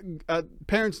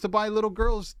parents to buy little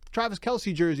girls Travis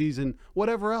Kelce jerseys and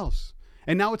whatever else.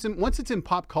 And now once it's in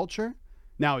pop culture,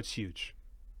 now it's huge.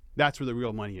 That's where the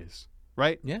real money is,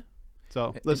 right? Yeah.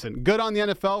 So listen, good on the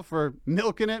NFL for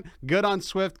milking it. Good on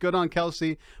Swift. Good on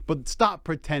Kelce. But stop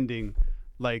pretending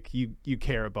like you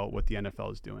care about what the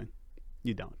NFL is doing.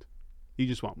 You don't. You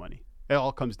just want money. It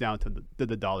all comes down to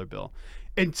the dollar bill.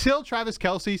 Until Travis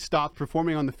Kelce stops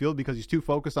performing on the field because he's too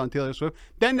focused on Taylor Swift,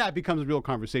 then that becomes a real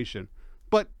conversation.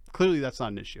 But clearly that's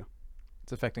not an issue.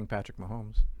 It's affecting Patrick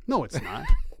Mahomes. No, it's not.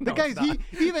 No, he's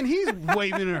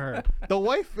waving at her. The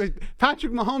wife,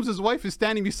 Patrick Mahomes' wife, is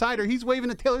standing beside her. He's waving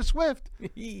at Taylor Swift.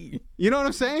 You know what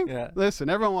I'm saying? Yeah. Listen,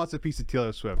 everyone wants a piece of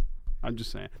Taylor Swift. I'm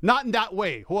just saying. Not in that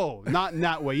way. Whoa, not in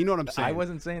that way. You know what I'm saying? I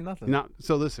wasn't saying nothing.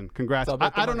 So listen, congrats.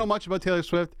 I don't know much about Taylor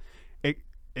Swift.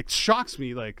 It shocks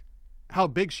me, like, how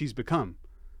big she's become.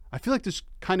 I feel like this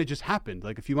kind of just happened,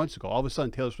 like, a few months ago. All of a sudden,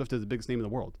 Taylor Swift is the biggest name in the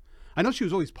world. I know she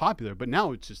was always popular, but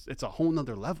now it's a whole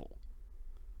nother level.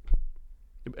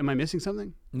 Am I missing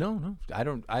something? No, I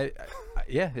don't. I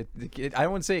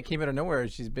wouldn't say it came out of nowhere.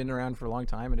 She's been around for a long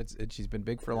time, and she's been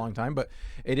big for a long time. But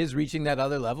it is reaching that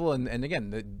other level, and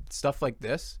again, the stuff like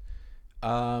this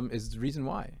is the reason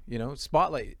why. You know,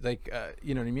 spotlight, like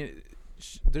you know what I mean.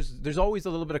 There's always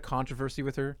a little bit of controversy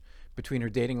with her between her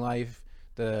dating life,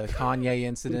 the Kanye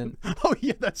incident. Oh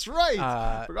yeah, that's right.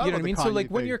 You know what I mean? So like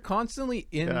when you're constantly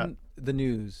in the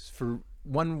news for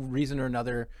one reason or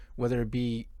another, whether it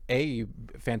be A,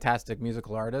 fantastic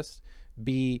musical artist,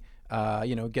 B,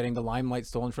 you know, getting the limelight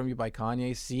stolen from you by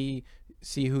Kanye, C,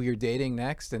 see who you're dating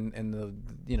next, and the,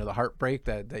 you know, the heartbreak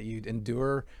that you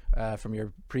endure from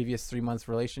your previous 3 months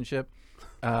relationship,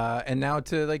 and now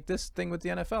to like this thing with the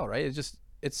NFL, right?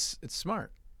 It's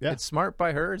smart. Yeah. It's smart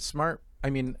by her. It's smart. I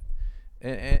mean,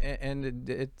 and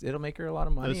it'll make her a lot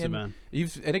of money. Listen, man.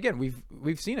 And again,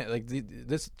 we've seen it. Like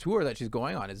this tour that she's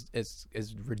going on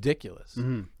is ridiculous.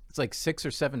 Mm-hmm. It's like 6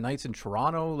 or 7 nights in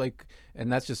Toronto, like,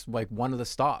 and that's just like one of the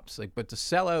stops. Like, but to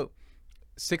sell out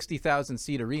 60,000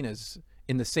 seat arenas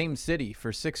in the same city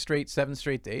for 7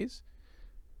 straight days,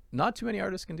 not too many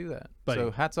artists can do that. Buddy,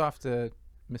 so hats off to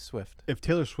Miss Swift. If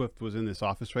Taylor Swift was in this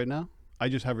office right now, I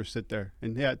just have her sit there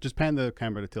and just pan the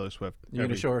camera to Taylor Swift. You're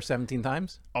going to show her 17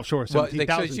 times? I'll show her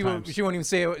 17,000 times. She won't even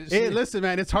say it. Hey, listen,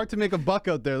 man, it's hard to make a buck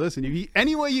out there. Listen,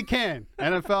 any way you can.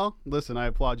 NFL, listen, I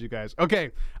applaud you guys. Okay,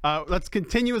 let's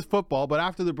continue with football, but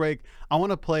after the break, I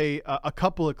want to play a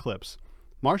couple of clips.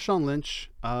 Marshawn Lynch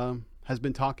has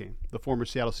been talking. The former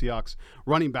Seattle Seahawks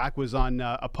running back was on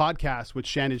a podcast with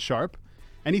Shannon Sharpe,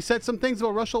 and he said some things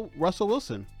about Russell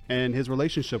Wilson and his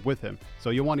relationship with him. So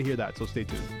you'll want to hear that, so stay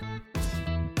tuned.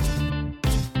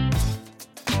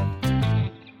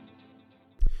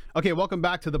 Okay, welcome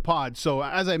back to the pod. So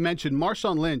as I mentioned,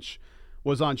 Marshawn Lynch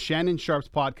was on Shannon Sharpe's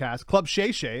podcast, Club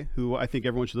Shay Shay, who I think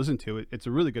everyone should listen to. It's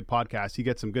a really good podcast. He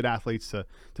gets some good athletes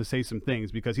to say some things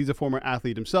because he's a former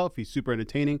athlete himself. He's super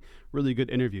entertaining, really good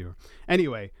interviewer.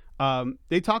 Anyway,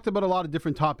 they talked about a lot of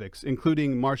different topics,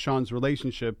 including Marshawn's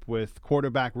relationship with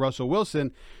quarterback Russell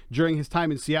Wilson during his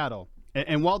time in Seattle.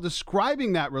 And while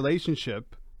describing that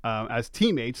relationship as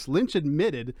teammates, Lynch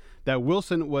admitted that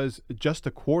Wilson was just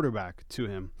a quarterback to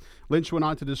him. Lynch went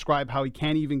on to describe how he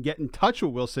can't even get in touch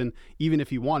with Wilson, even if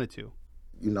he wanted to.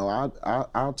 You know,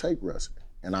 I'll take Russ,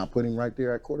 and I'll put him right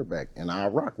there at quarterback, and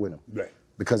I'll rock with him. Right.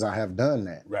 Because I have done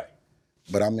that. Right.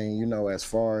 But, I mean, you know, as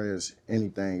far as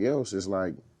anything else, it's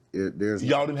like there's...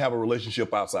 Y'all didn't have a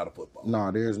relationship outside of football?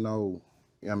 No, there's no...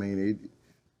 I mean,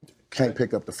 can't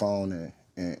pick up the phone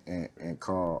and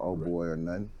call old boy or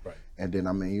nothing. Right. And then,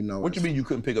 I mean, you know... What you mean you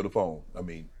couldn't pick up the phone? I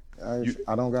mean...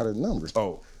 I don't got his number.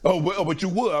 But you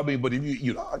would. I mean, but if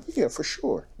you know... Yeah, for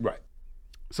sure. Right.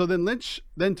 So then Lynch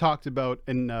then talked about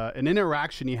an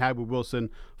interaction he had with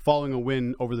Wilson following a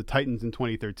win over the Titans in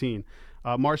 2013.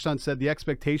 Marshawn said the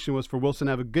expectation was for Wilson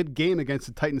to have a good game against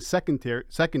the Titans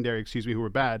secondary, who were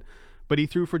bad, but he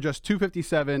threw for just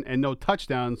 257 and no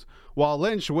touchdowns, while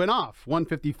Lynch went off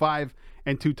 155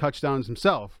 and 2 touchdowns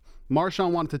himself.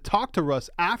 Marshawn wanted to talk to Russ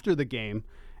after the game,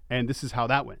 and this is how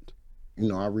that went. You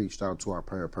know, I reached out to our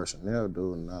player personnel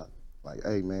dude, and I like,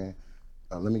 hey man,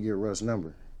 let me get Russ'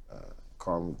 number.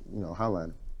 Call him, you know, holler at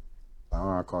him.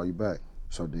 I'll call you back.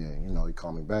 So then, you know, he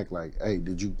called me back like, hey,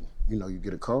 did you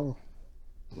get a call?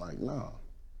 I'm like, no.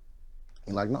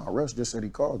 He like, no, Russ just said he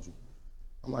called you.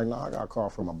 I'm like, no, I got a call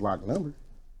from a blocked number.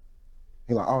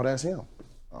 He like, oh, that's him.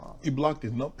 He blocked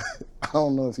his number? I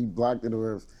don't know if he blocked it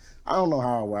or if, I don't know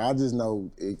how it went. I just know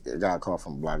it got a call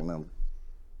from a blocked number.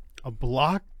 A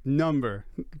block number.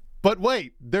 But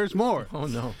wait, there's more. Oh,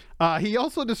 no. He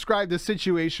also described a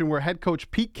situation where head coach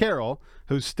Pete Carroll,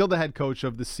 who's still the head coach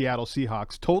of the Seattle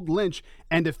Seahawks, told Lynch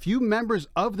and a few members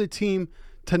of the team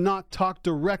to not talk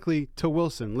directly to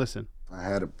Wilson. Listen. I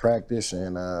had a practice,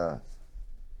 and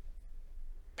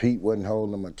Pete wasn't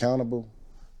holding them accountable.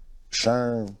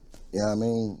 Sherm, you know what I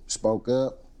mean, spoke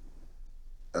up.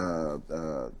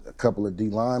 A couple of D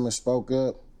linemen spoke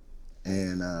up.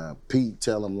 And Pete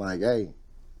tell him, like, hey,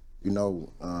 you know,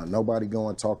 nobody go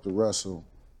and talk to Russell.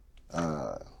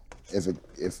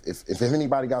 If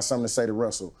anybody got something to say to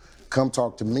Russell, come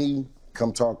talk to me,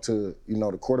 come talk to, you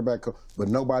know, the quarterback, but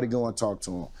nobody go and talk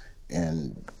to him.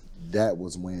 And that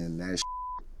was when that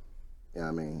you know what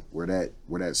I mean, where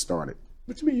that started.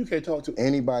 What you mean you can't talk to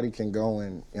Anybody can go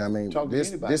and, you know what I mean, Talk to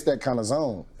anybody. this that kind of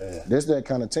zone. Yeah. This that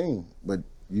kind of team. But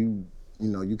you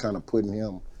know, you kind of putting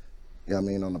him, you know what I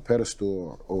mean, on the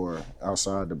pedestal or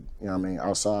outside the, you know what I mean,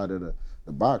 outside of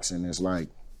the box, and it's like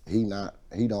he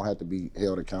don't have to be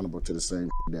held accountable to the same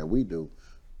that we do.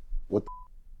 What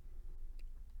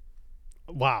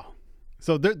Wow.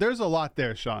 So there's a lot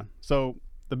there, Sean. So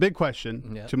the big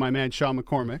question to my man Sean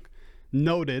McCormick,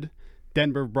 noted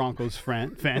Denver Broncos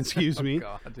fan, excuse me.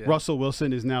 God, yeah. Russell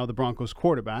Wilson is now the Broncos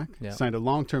quarterback, signed a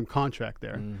long-term contract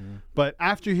there. But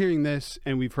after hearing this,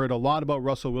 and we've heard a lot about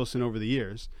Russell Wilson over the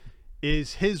years,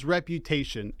 is his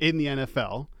reputation in the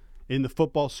NFL, in the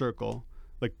football circle,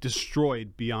 like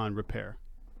destroyed beyond repair?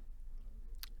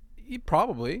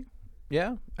 Probably,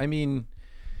 yeah. I mean,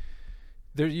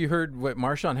 there you heard what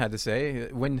Marshawn had to say.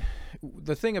 When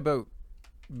the thing about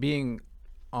being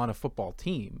on a football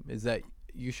team is that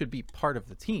you should be part of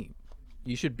the team.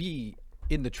 You should be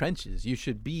in the trenches. You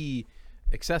should be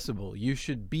accessible. You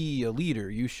should be a leader.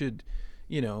 You should,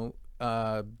 you know,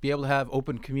 be able to have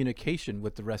open communication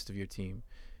with the rest of your team.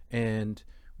 And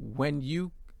when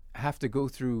you have to go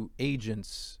through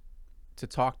agents to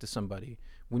talk to somebody,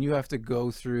 when you have to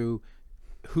go through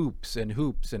hoops and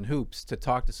hoops and hoops to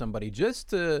talk to somebody just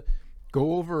to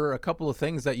go over a couple of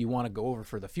things that you want to go over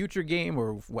for the future game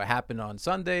or what happened on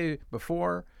Sunday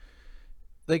before,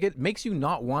 like, it makes you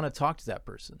not want to talk to that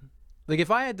person. Like, if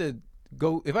I had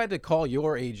to call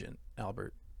your agent,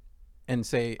 Albert, and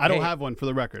say, I don't hey, have one, for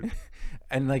the record.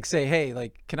 and like say, hey,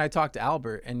 like, can I talk to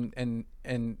Albert? And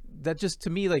that just, to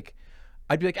me, like,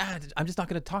 I'd be like, I'm just not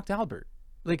going to talk to Albert.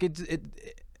 Like, it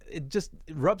just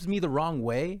rubs me the wrong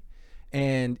way.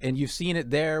 And you've seen it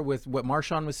there with what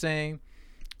Marshawn was saying.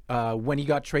 When he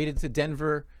got traded to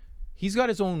Denver, he's got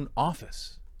his own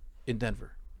office in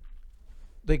Denver.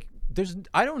 Like,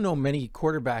 I don't know many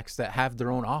quarterbacks that have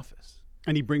their own office.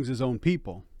 And he brings his own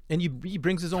people. And he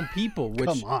brings his own people,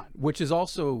 which is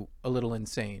also a little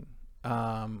insane.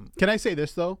 Can I say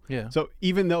this, though? Yeah. So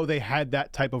even though they had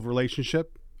that type of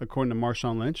relationship, according to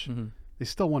Marshawn Lynch, they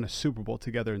still won a Super Bowl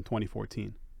together in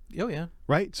 2014. Oh, yeah.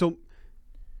 Right? So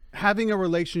having a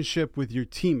relationship with your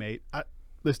teammate,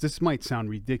 this might sound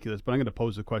ridiculous, but I'm going to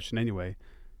pose the question anyway.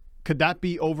 Could that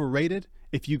be overrated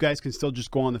if you guys can still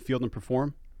just go on the field and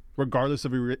perform, regardless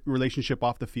of your relationship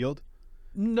off the field?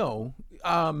 No.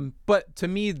 But to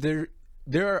me, there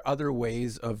are other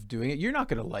ways of doing it. You're not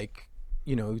going to like,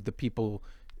 you know, the people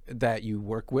that you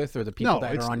work with or the people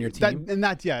that are on your team.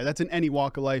 That's in any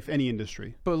walk of life, any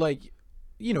industry. But, like,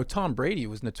 you know, Tom Brady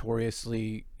was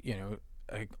notoriously, you know,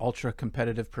 an ultra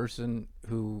competitive person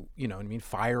who, you know what I mean,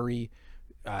 fiery,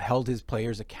 held his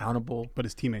players accountable. But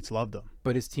his teammates loved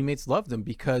him.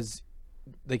 Because,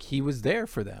 like, he was there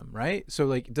for them, right? So,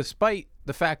 like, despite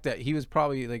the fact that he was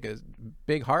probably like a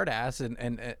big hard ass and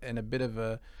a bit of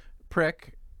a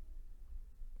prick,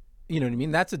 you know what I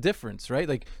mean? That's a difference, right?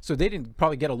 Like, so they didn't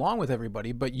probably get along with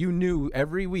everybody, but you knew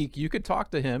every week you could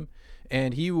talk to him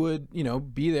and he would, you know,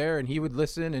 be there and he would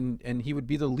listen and he would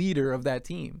be the leader of that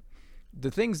team. The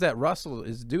things that Russell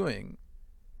is doing,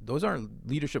 those aren't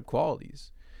leadership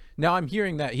qualities. Now I'm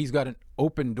hearing that he's got an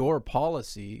open door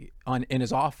policy in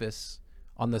his office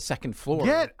on the second floor.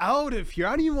 Get out of here. I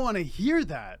don't even want to hear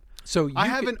that. So I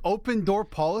have an open door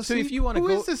policy. So if you want to Who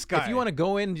go, is this guy? if you want to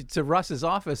go into Russ's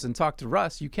office and talk to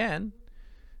Russ, you can.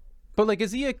 But, like,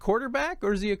 is he a quarterback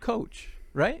or is he a coach?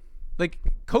 Right? Like,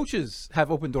 coaches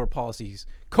have open door policies.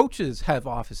 Coaches have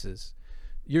offices.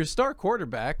 Your star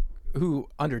quarterback, who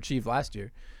underachieved last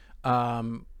year,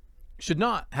 should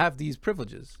not have these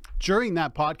privileges. During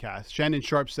that podcast, Shannon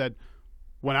Sharp said,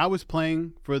 when I was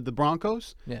playing for the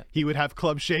Broncos, he would have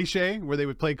Club Shay Shay where they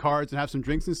would play cards and have some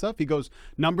drinks and stuff. He goes,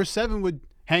 number 7 would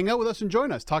hang out with us and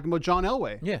join us, talking about John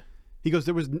Elway. Yeah. He goes,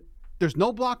 there's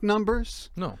no block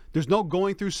numbers. No. There's no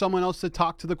going through someone else to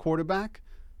talk to the quarterback.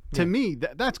 To me,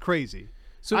 that's crazy.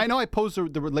 So I know I posed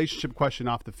the relationship question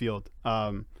off the field,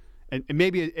 and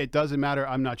maybe it doesn't matter.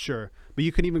 I'm not sure. But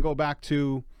you can even go back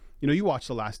to, you watched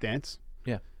The Last Dance.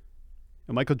 Yeah.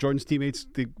 And Michael Jordan's teammates,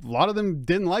 a lot of them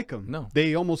didn't like him. No.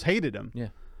 They almost hated him. Yeah.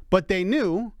 But they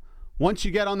knew once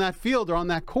you get on that field or on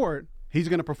that court, he's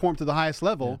going to perform to the highest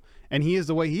level, and he is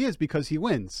the way he is because he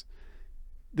wins.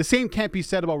 The same can't be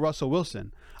said about Russell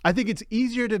Wilson. I think it's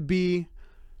easier to be,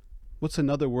 what's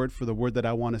another word for the word that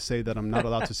I want to say that I'm not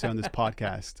allowed to say on this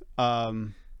podcast?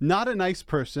 Not a nice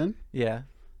person. Yeah.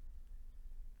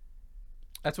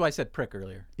 That's why I said prick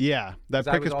earlier. Yeah, that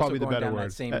prick is probably the better word.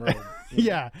 That same road.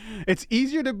 Yeah, it's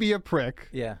easier to be a prick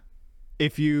Yeah.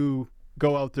 if you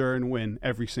go out there and win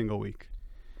every single week.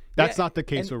 That's not the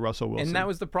case with Russell Wilson. And that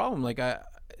was the problem. Like,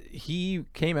 he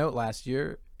came out last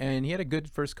year, and he had a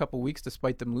good first couple weeks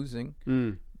despite them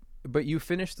losing. But you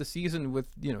finished the season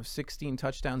with, 16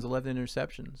 touchdowns, 11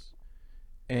 interceptions.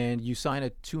 And you sign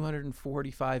a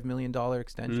 $245 million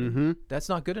extension. That's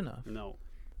not good enough. No.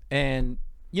 And,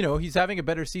 he's having a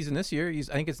better season this year. I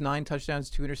think it's 9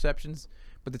 touchdowns, 2 interceptions,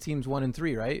 but the team's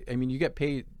 1-3, right? I mean, you get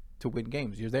paid to win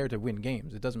games. You're there to win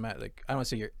games. It doesn't matter. Like, I don't want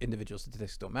to say your individual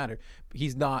statistics don't matter, but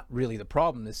he's not really the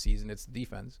problem this season. It's the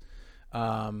defense.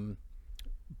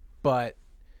 But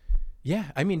yeah,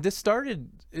 I mean, it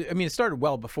started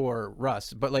well before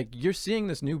Russ, but like, you're seeing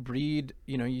this new breed,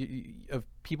 of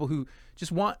people who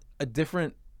just want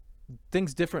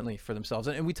things differently for themselves.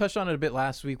 And we touched on it a bit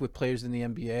last week with players in the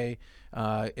NBA,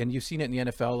 and you've seen it in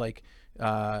the NFL, like,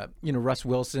 Russ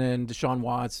Wilson, Deshaun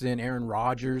Watson, Aaron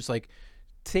Rodgers, like,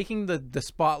 taking the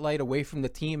spotlight away from the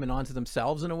team and onto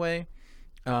themselves in a way,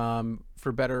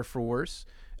 for better or for worse.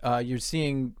 You're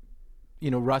seeing,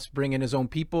 Russ bring in his own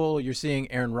people. You're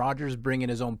seeing Aaron Rodgers bring in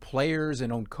his own players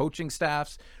and own coaching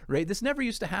staffs, right? This never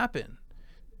used to happen.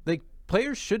 Like,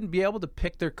 players shouldn't be able to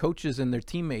pick their coaches and their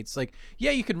teammates. Like,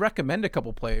 yeah, you can recommend a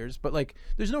couple players, but like,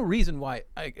 there's no reason why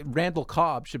Randall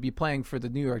Cobb should be playing for the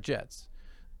New York Jets.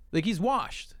 Like, he's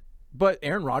washed, but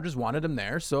Aaron Rodgers wanted him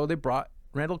there, so they brought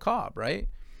Randall Cobb, right?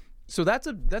 So that's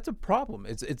a problem.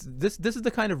 This is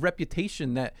the kind of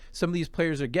reputation that some of these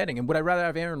players are getting. And would I rather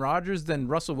have Aaron Rodgers than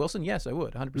Russell Wilson? Yes, I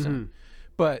would, 100%.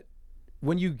 But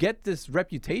when you get this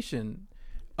reputation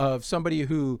of somebody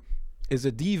who is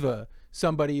a diva,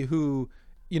 somebody who,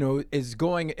 is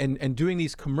going and doing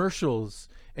these commercials,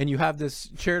 and you have this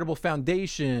charitable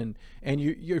foundation, and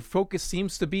your focus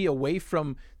seems to be away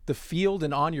from the field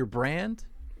and on your brand,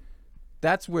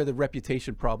 that's where the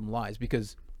reputation problem lies.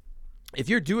 Because if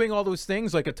you're doing all those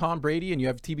things like a Tom Brady and you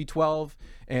have TB12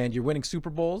 and you're winning Super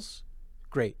Bowls,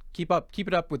 great. Keep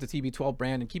it up with the TB12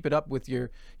 brand, and keep it up with your,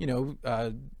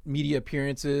 media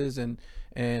appearances and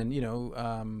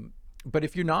but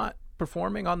if you're not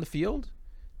performing on the field,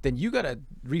 then you got to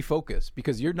refocus,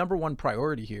 because your number one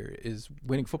priority here is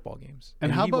winning football games.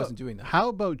 And he wasn't doing that. How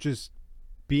about just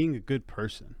being a good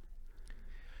person?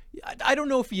 I don't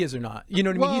know if he is or not. You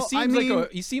know what I mean?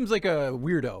 He seems like a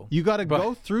weirdo. You got to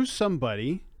go through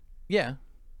somebody, yeah,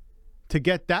 to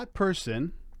get that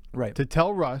person, right, to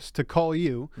tell Russ to call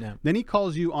you. Yeah. Then he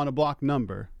calls you on a blocked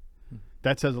number.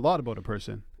 That says a lot about a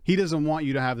person. He doesn't want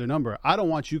you to have their number. I don't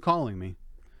want you calling me.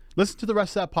 Listen to the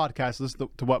rest of that podcast. Listen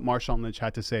to what Marshawn Lynch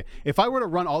had to say. If I were to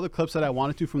run all the clips that I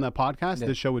wanted to from that podcast,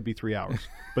 this show would be 3 hours.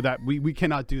 But that we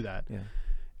cannot do that. Yeah.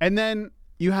 And then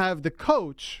you have the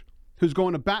coach who's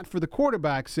going to bat for the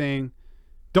quarterback, saying,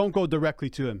 "Don't go directly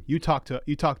to him. You talk to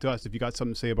us if you got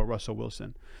something to say about Russell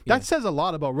Wilson." That says a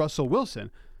lot about Russell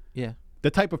Wilson. Yeah.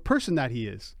 The type of person that he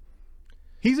is.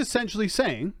 He's essentially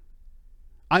saying,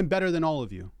 "I'm better than all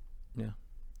of you." Yeah.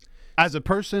 As a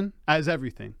person, as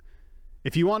everything.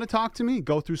 If you want to talk to me,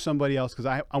 go through somebody else, because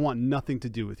I want nothing to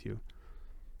do with you.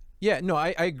 Yeah, no, I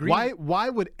agree. Why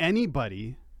would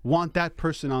anybody want that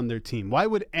person on their team? Why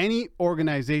would any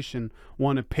organization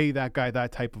want to pay that guy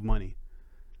that type of money?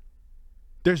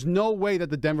 There's no way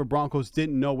that the Denver Broncos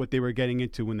didn't know what they were getting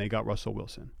into when they got Russell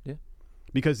Wilson. Yeah.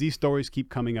 Because these stories keep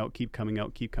coming out.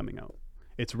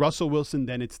 It's Russell Wilson,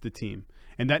 then it's the team.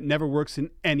 And that never works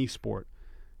in any sport.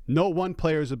 No one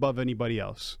player is above anybody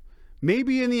else.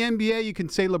 Maybe in the NBA you can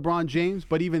say LeBron James,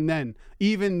 but even then,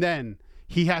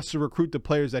 he has to recruit the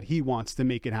players that he wants to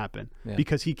make it happen,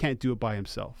 because he can't do it by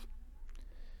himself.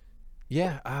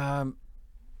 Yeah.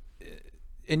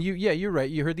 And you're right.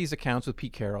 You heard these accounts with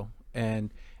Pete Carroll,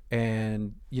 and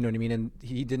you know what I mean? And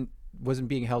he wasn't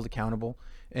being held accountable.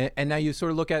 And now you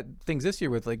sort of look at things this year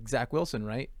with like Zach Wilson,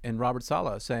 right? And Robert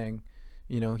Saleh saying,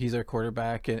 he's our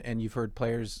quarterback, and you've heard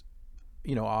players,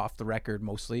 off the record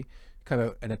mostly, come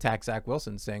out and attack Zach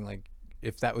Wilson, saying like,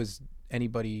 if that was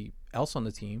anybody else on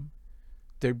the team,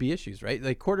 there'd be issues, right?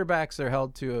 Like, quarterbacks are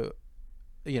held to,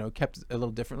 kept a little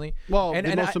differently. Well, and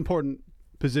the most important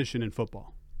position in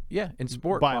football. Yeah, in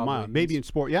sport. By a probably. mile. Maybe in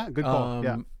sport. Yeah, good call.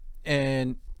 Yeah.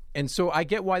 And so I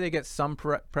get why they get some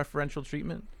preferential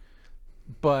treatment,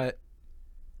 but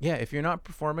yeah, if you're not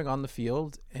performing on the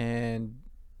field and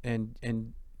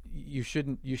you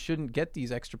shouldn't get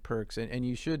these extra perks, and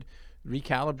you should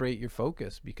recalibrate your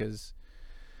focus, because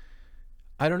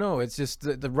I don't know, it's just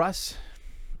the Russ.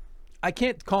 I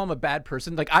can't call him a bad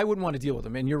person. Like, I wouldn't want to deal with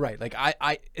him, and you're right. Like,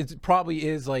 it probably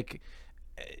is like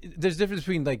there's a difference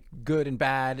between like good and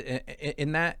bad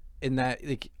in that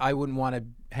like I wouldn't want to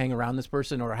hang around this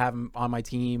person or have him on my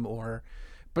team,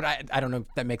 but I don't know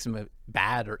if that makes him a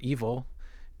bad or evil,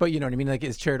 but you know what I mean? Like,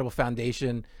 his charitable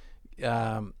foundation,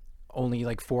 only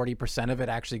like 40% of it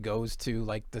actually goes to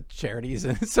like the charities,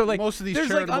 and so like most of these there's,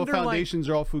 charitable like, foundations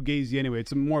are all fugazi anyway.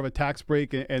 It's more of a tax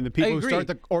break, and the people who start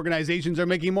the organizations are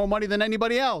making more money than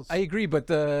anybody else. I agree, but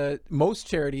most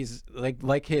charities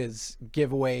like his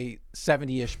give away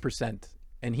 70-ish%,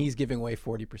 and he's giving away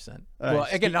 40%. Well,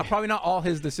 again, probably not all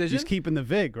his decision. He's keeping the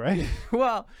vig, right?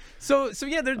 Well, so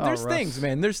yeah, there's things,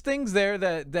 man. There's things there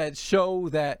that show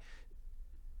that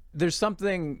there's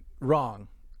something wrong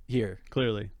here,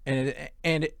 clearly.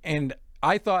 And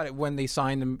I thought when they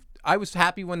signed him, I was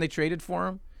happy when they traded for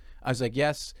him. I was like,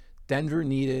 yes, Denver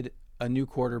needed a new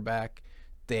quarterback.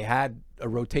 They had a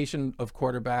rotation of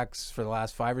quarterbacks for the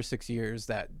last 5 or 6 years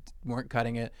that weren't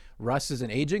cutting it. Russ is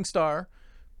an aging star,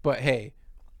 but hey,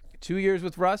 2 years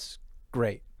with Russ,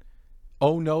 great.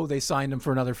 Oh no, they signed him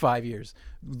for another 5 years.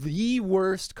 The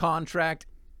worst contract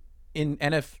in the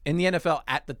NFL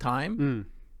at the time.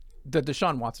 The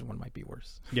Deshaun Watson one might be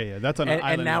worse. Yeah, that's on an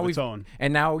island of its own.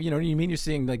 And now, you know what I mean? You're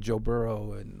seeing like Joe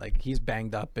Burrow, and like he's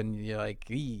banged up, and you're like,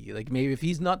 maybe if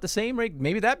he's not the same, right?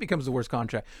 Maybe that becomes the worst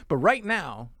contract. But right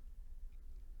now,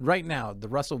 the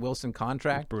Russell Wilson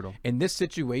contract, brutal, in this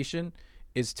situation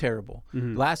is terrible.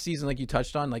 Last season, like you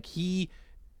touched on, like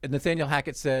Nathaniel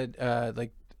Hackett said,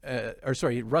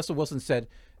 Russell Wilson said,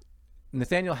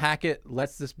 Nathaniel Hackett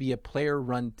lets this be a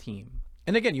player-run team.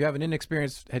 And again, you have an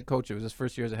inexperienced head coach. It was his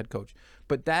first year as a head coach.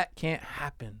 But that can't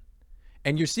happen.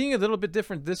 And you're seeing a little bit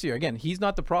different this year. Again, he's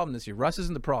not the problem this year. Russ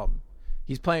isn't the problem.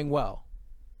 He's playing well.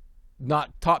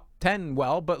 Not top 10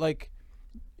 well, but like,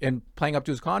 and playing up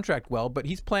to his contract well, but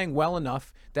he's playing well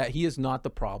enough that he is not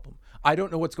the problem. I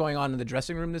don't know what's going on in the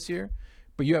dressing room this year,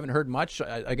 but you haven't heard much.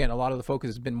 Again, a lot of the focus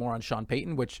has been more on Sean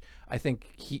Payton, which I think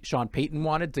Sean Payton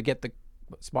wanted to get the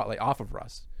spotlight off of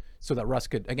Russ, so that Russ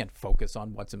could, again, focus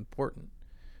on what's important.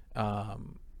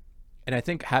 And I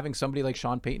think having somebody like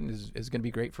Sean Payton is going to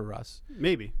be great for Russ.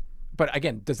 Maybe. But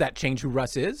again, does that change who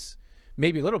Russ is?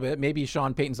 Maybe a little bit. Maybe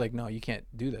Sean Payton's like, no, you can't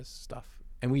do this stuff.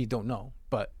 And we don't know.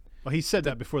 But well, he said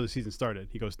that before the season started.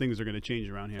 He goes, things are going to change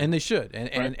around here. And they should.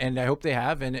 And I hope they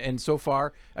have. And so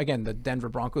far, again, the Denver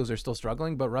Broncos are still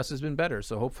struggling, but Russ has been better.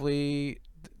 So hopefully,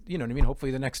 you know what I mean?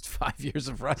 Hopefully the next 5 years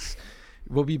of Russ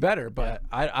will be better, but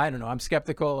I don't know. I'm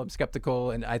skeptical,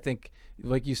 and I think,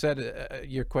 like you said,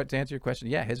 to answer your question,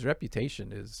 yeah, his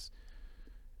reputation is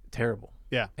terrible.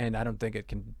 Yeah, and I don't think it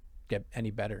can get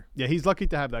any better. Yeah, he's lucky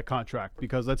to have that contract,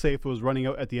 because let's say if it was running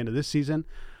out at the end of this season,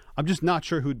 I'm just not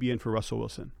sure who'd be in for Russell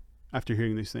Wilson after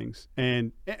hearing these things,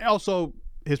 and also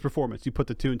his performance. You put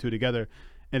the 2 and 2 together,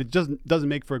 and it just doesn't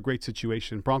make for a great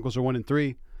situation. Broncos are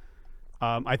 1-3.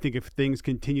 I think if things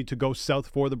continue to go south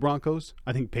for the Broncos,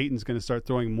 I think Peyton's going to start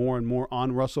throwing more and more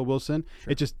on Russell Wilson.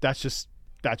 Sure. That's just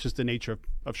the nature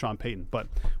of Sean Payton. But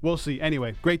we'll see.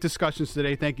 Anyway, great discussions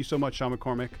today. Thank you so much, Sean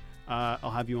McCormick.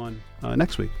 I'll have you on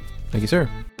next week. Thank you, sir.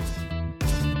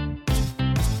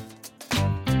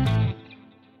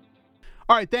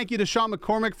 All right, thank you to Sean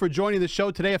McCormick for joining the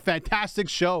show today. A fantastic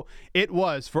show it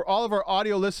was. For all of our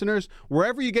audio listeners,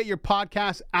 wherever you get your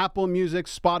podcasts, Apple Music,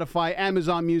 Spotify,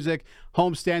 Amazon Music,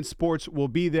 Homestand Sports will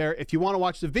be there. If you want to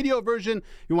watch the video version,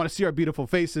 you want to see our beautiful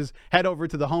faces, head over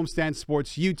to the Homestand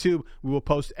Sports YouTube. We will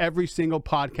post every single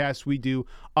podcast we do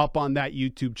up on that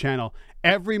YouTube channel.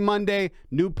 Every Monday,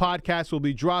 new podcasts will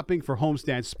be dropping for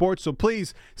Homestand Sports, so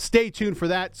please stay tuned for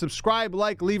that. Subscribe,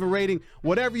 like, leave a rating.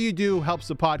 Whatever you do helps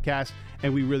the podcast,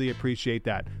 and we really appreciate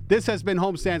that. This has been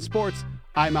Homestand Sports.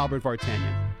 I'm Albert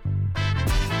Vartanian.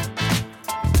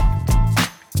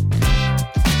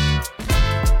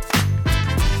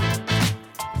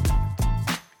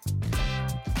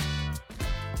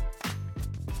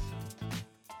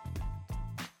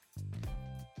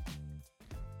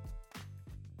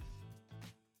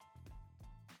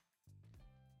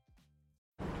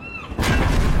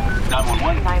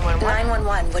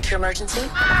 What's your emergency?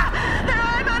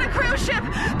 I'm on a cruise ship!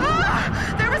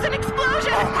 There was an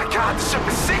explosion! Oh my god, the ship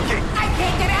is sinking! I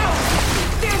can't get out!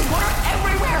 There's water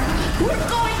everywhere! We're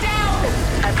going down!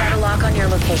 I've got a lock on your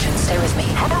location. Stay with me.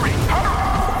 Hurry! Hurry!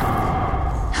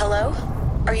 Hello?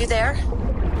 Hello? Are you there?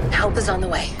 Help is on the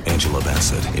way. Angela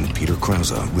Bassett and Peter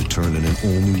Krause return in an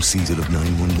all-new season of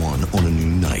 911 on a new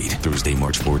night. Thursday,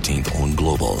 March 14th on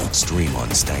Global. Stream on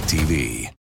Stack TV.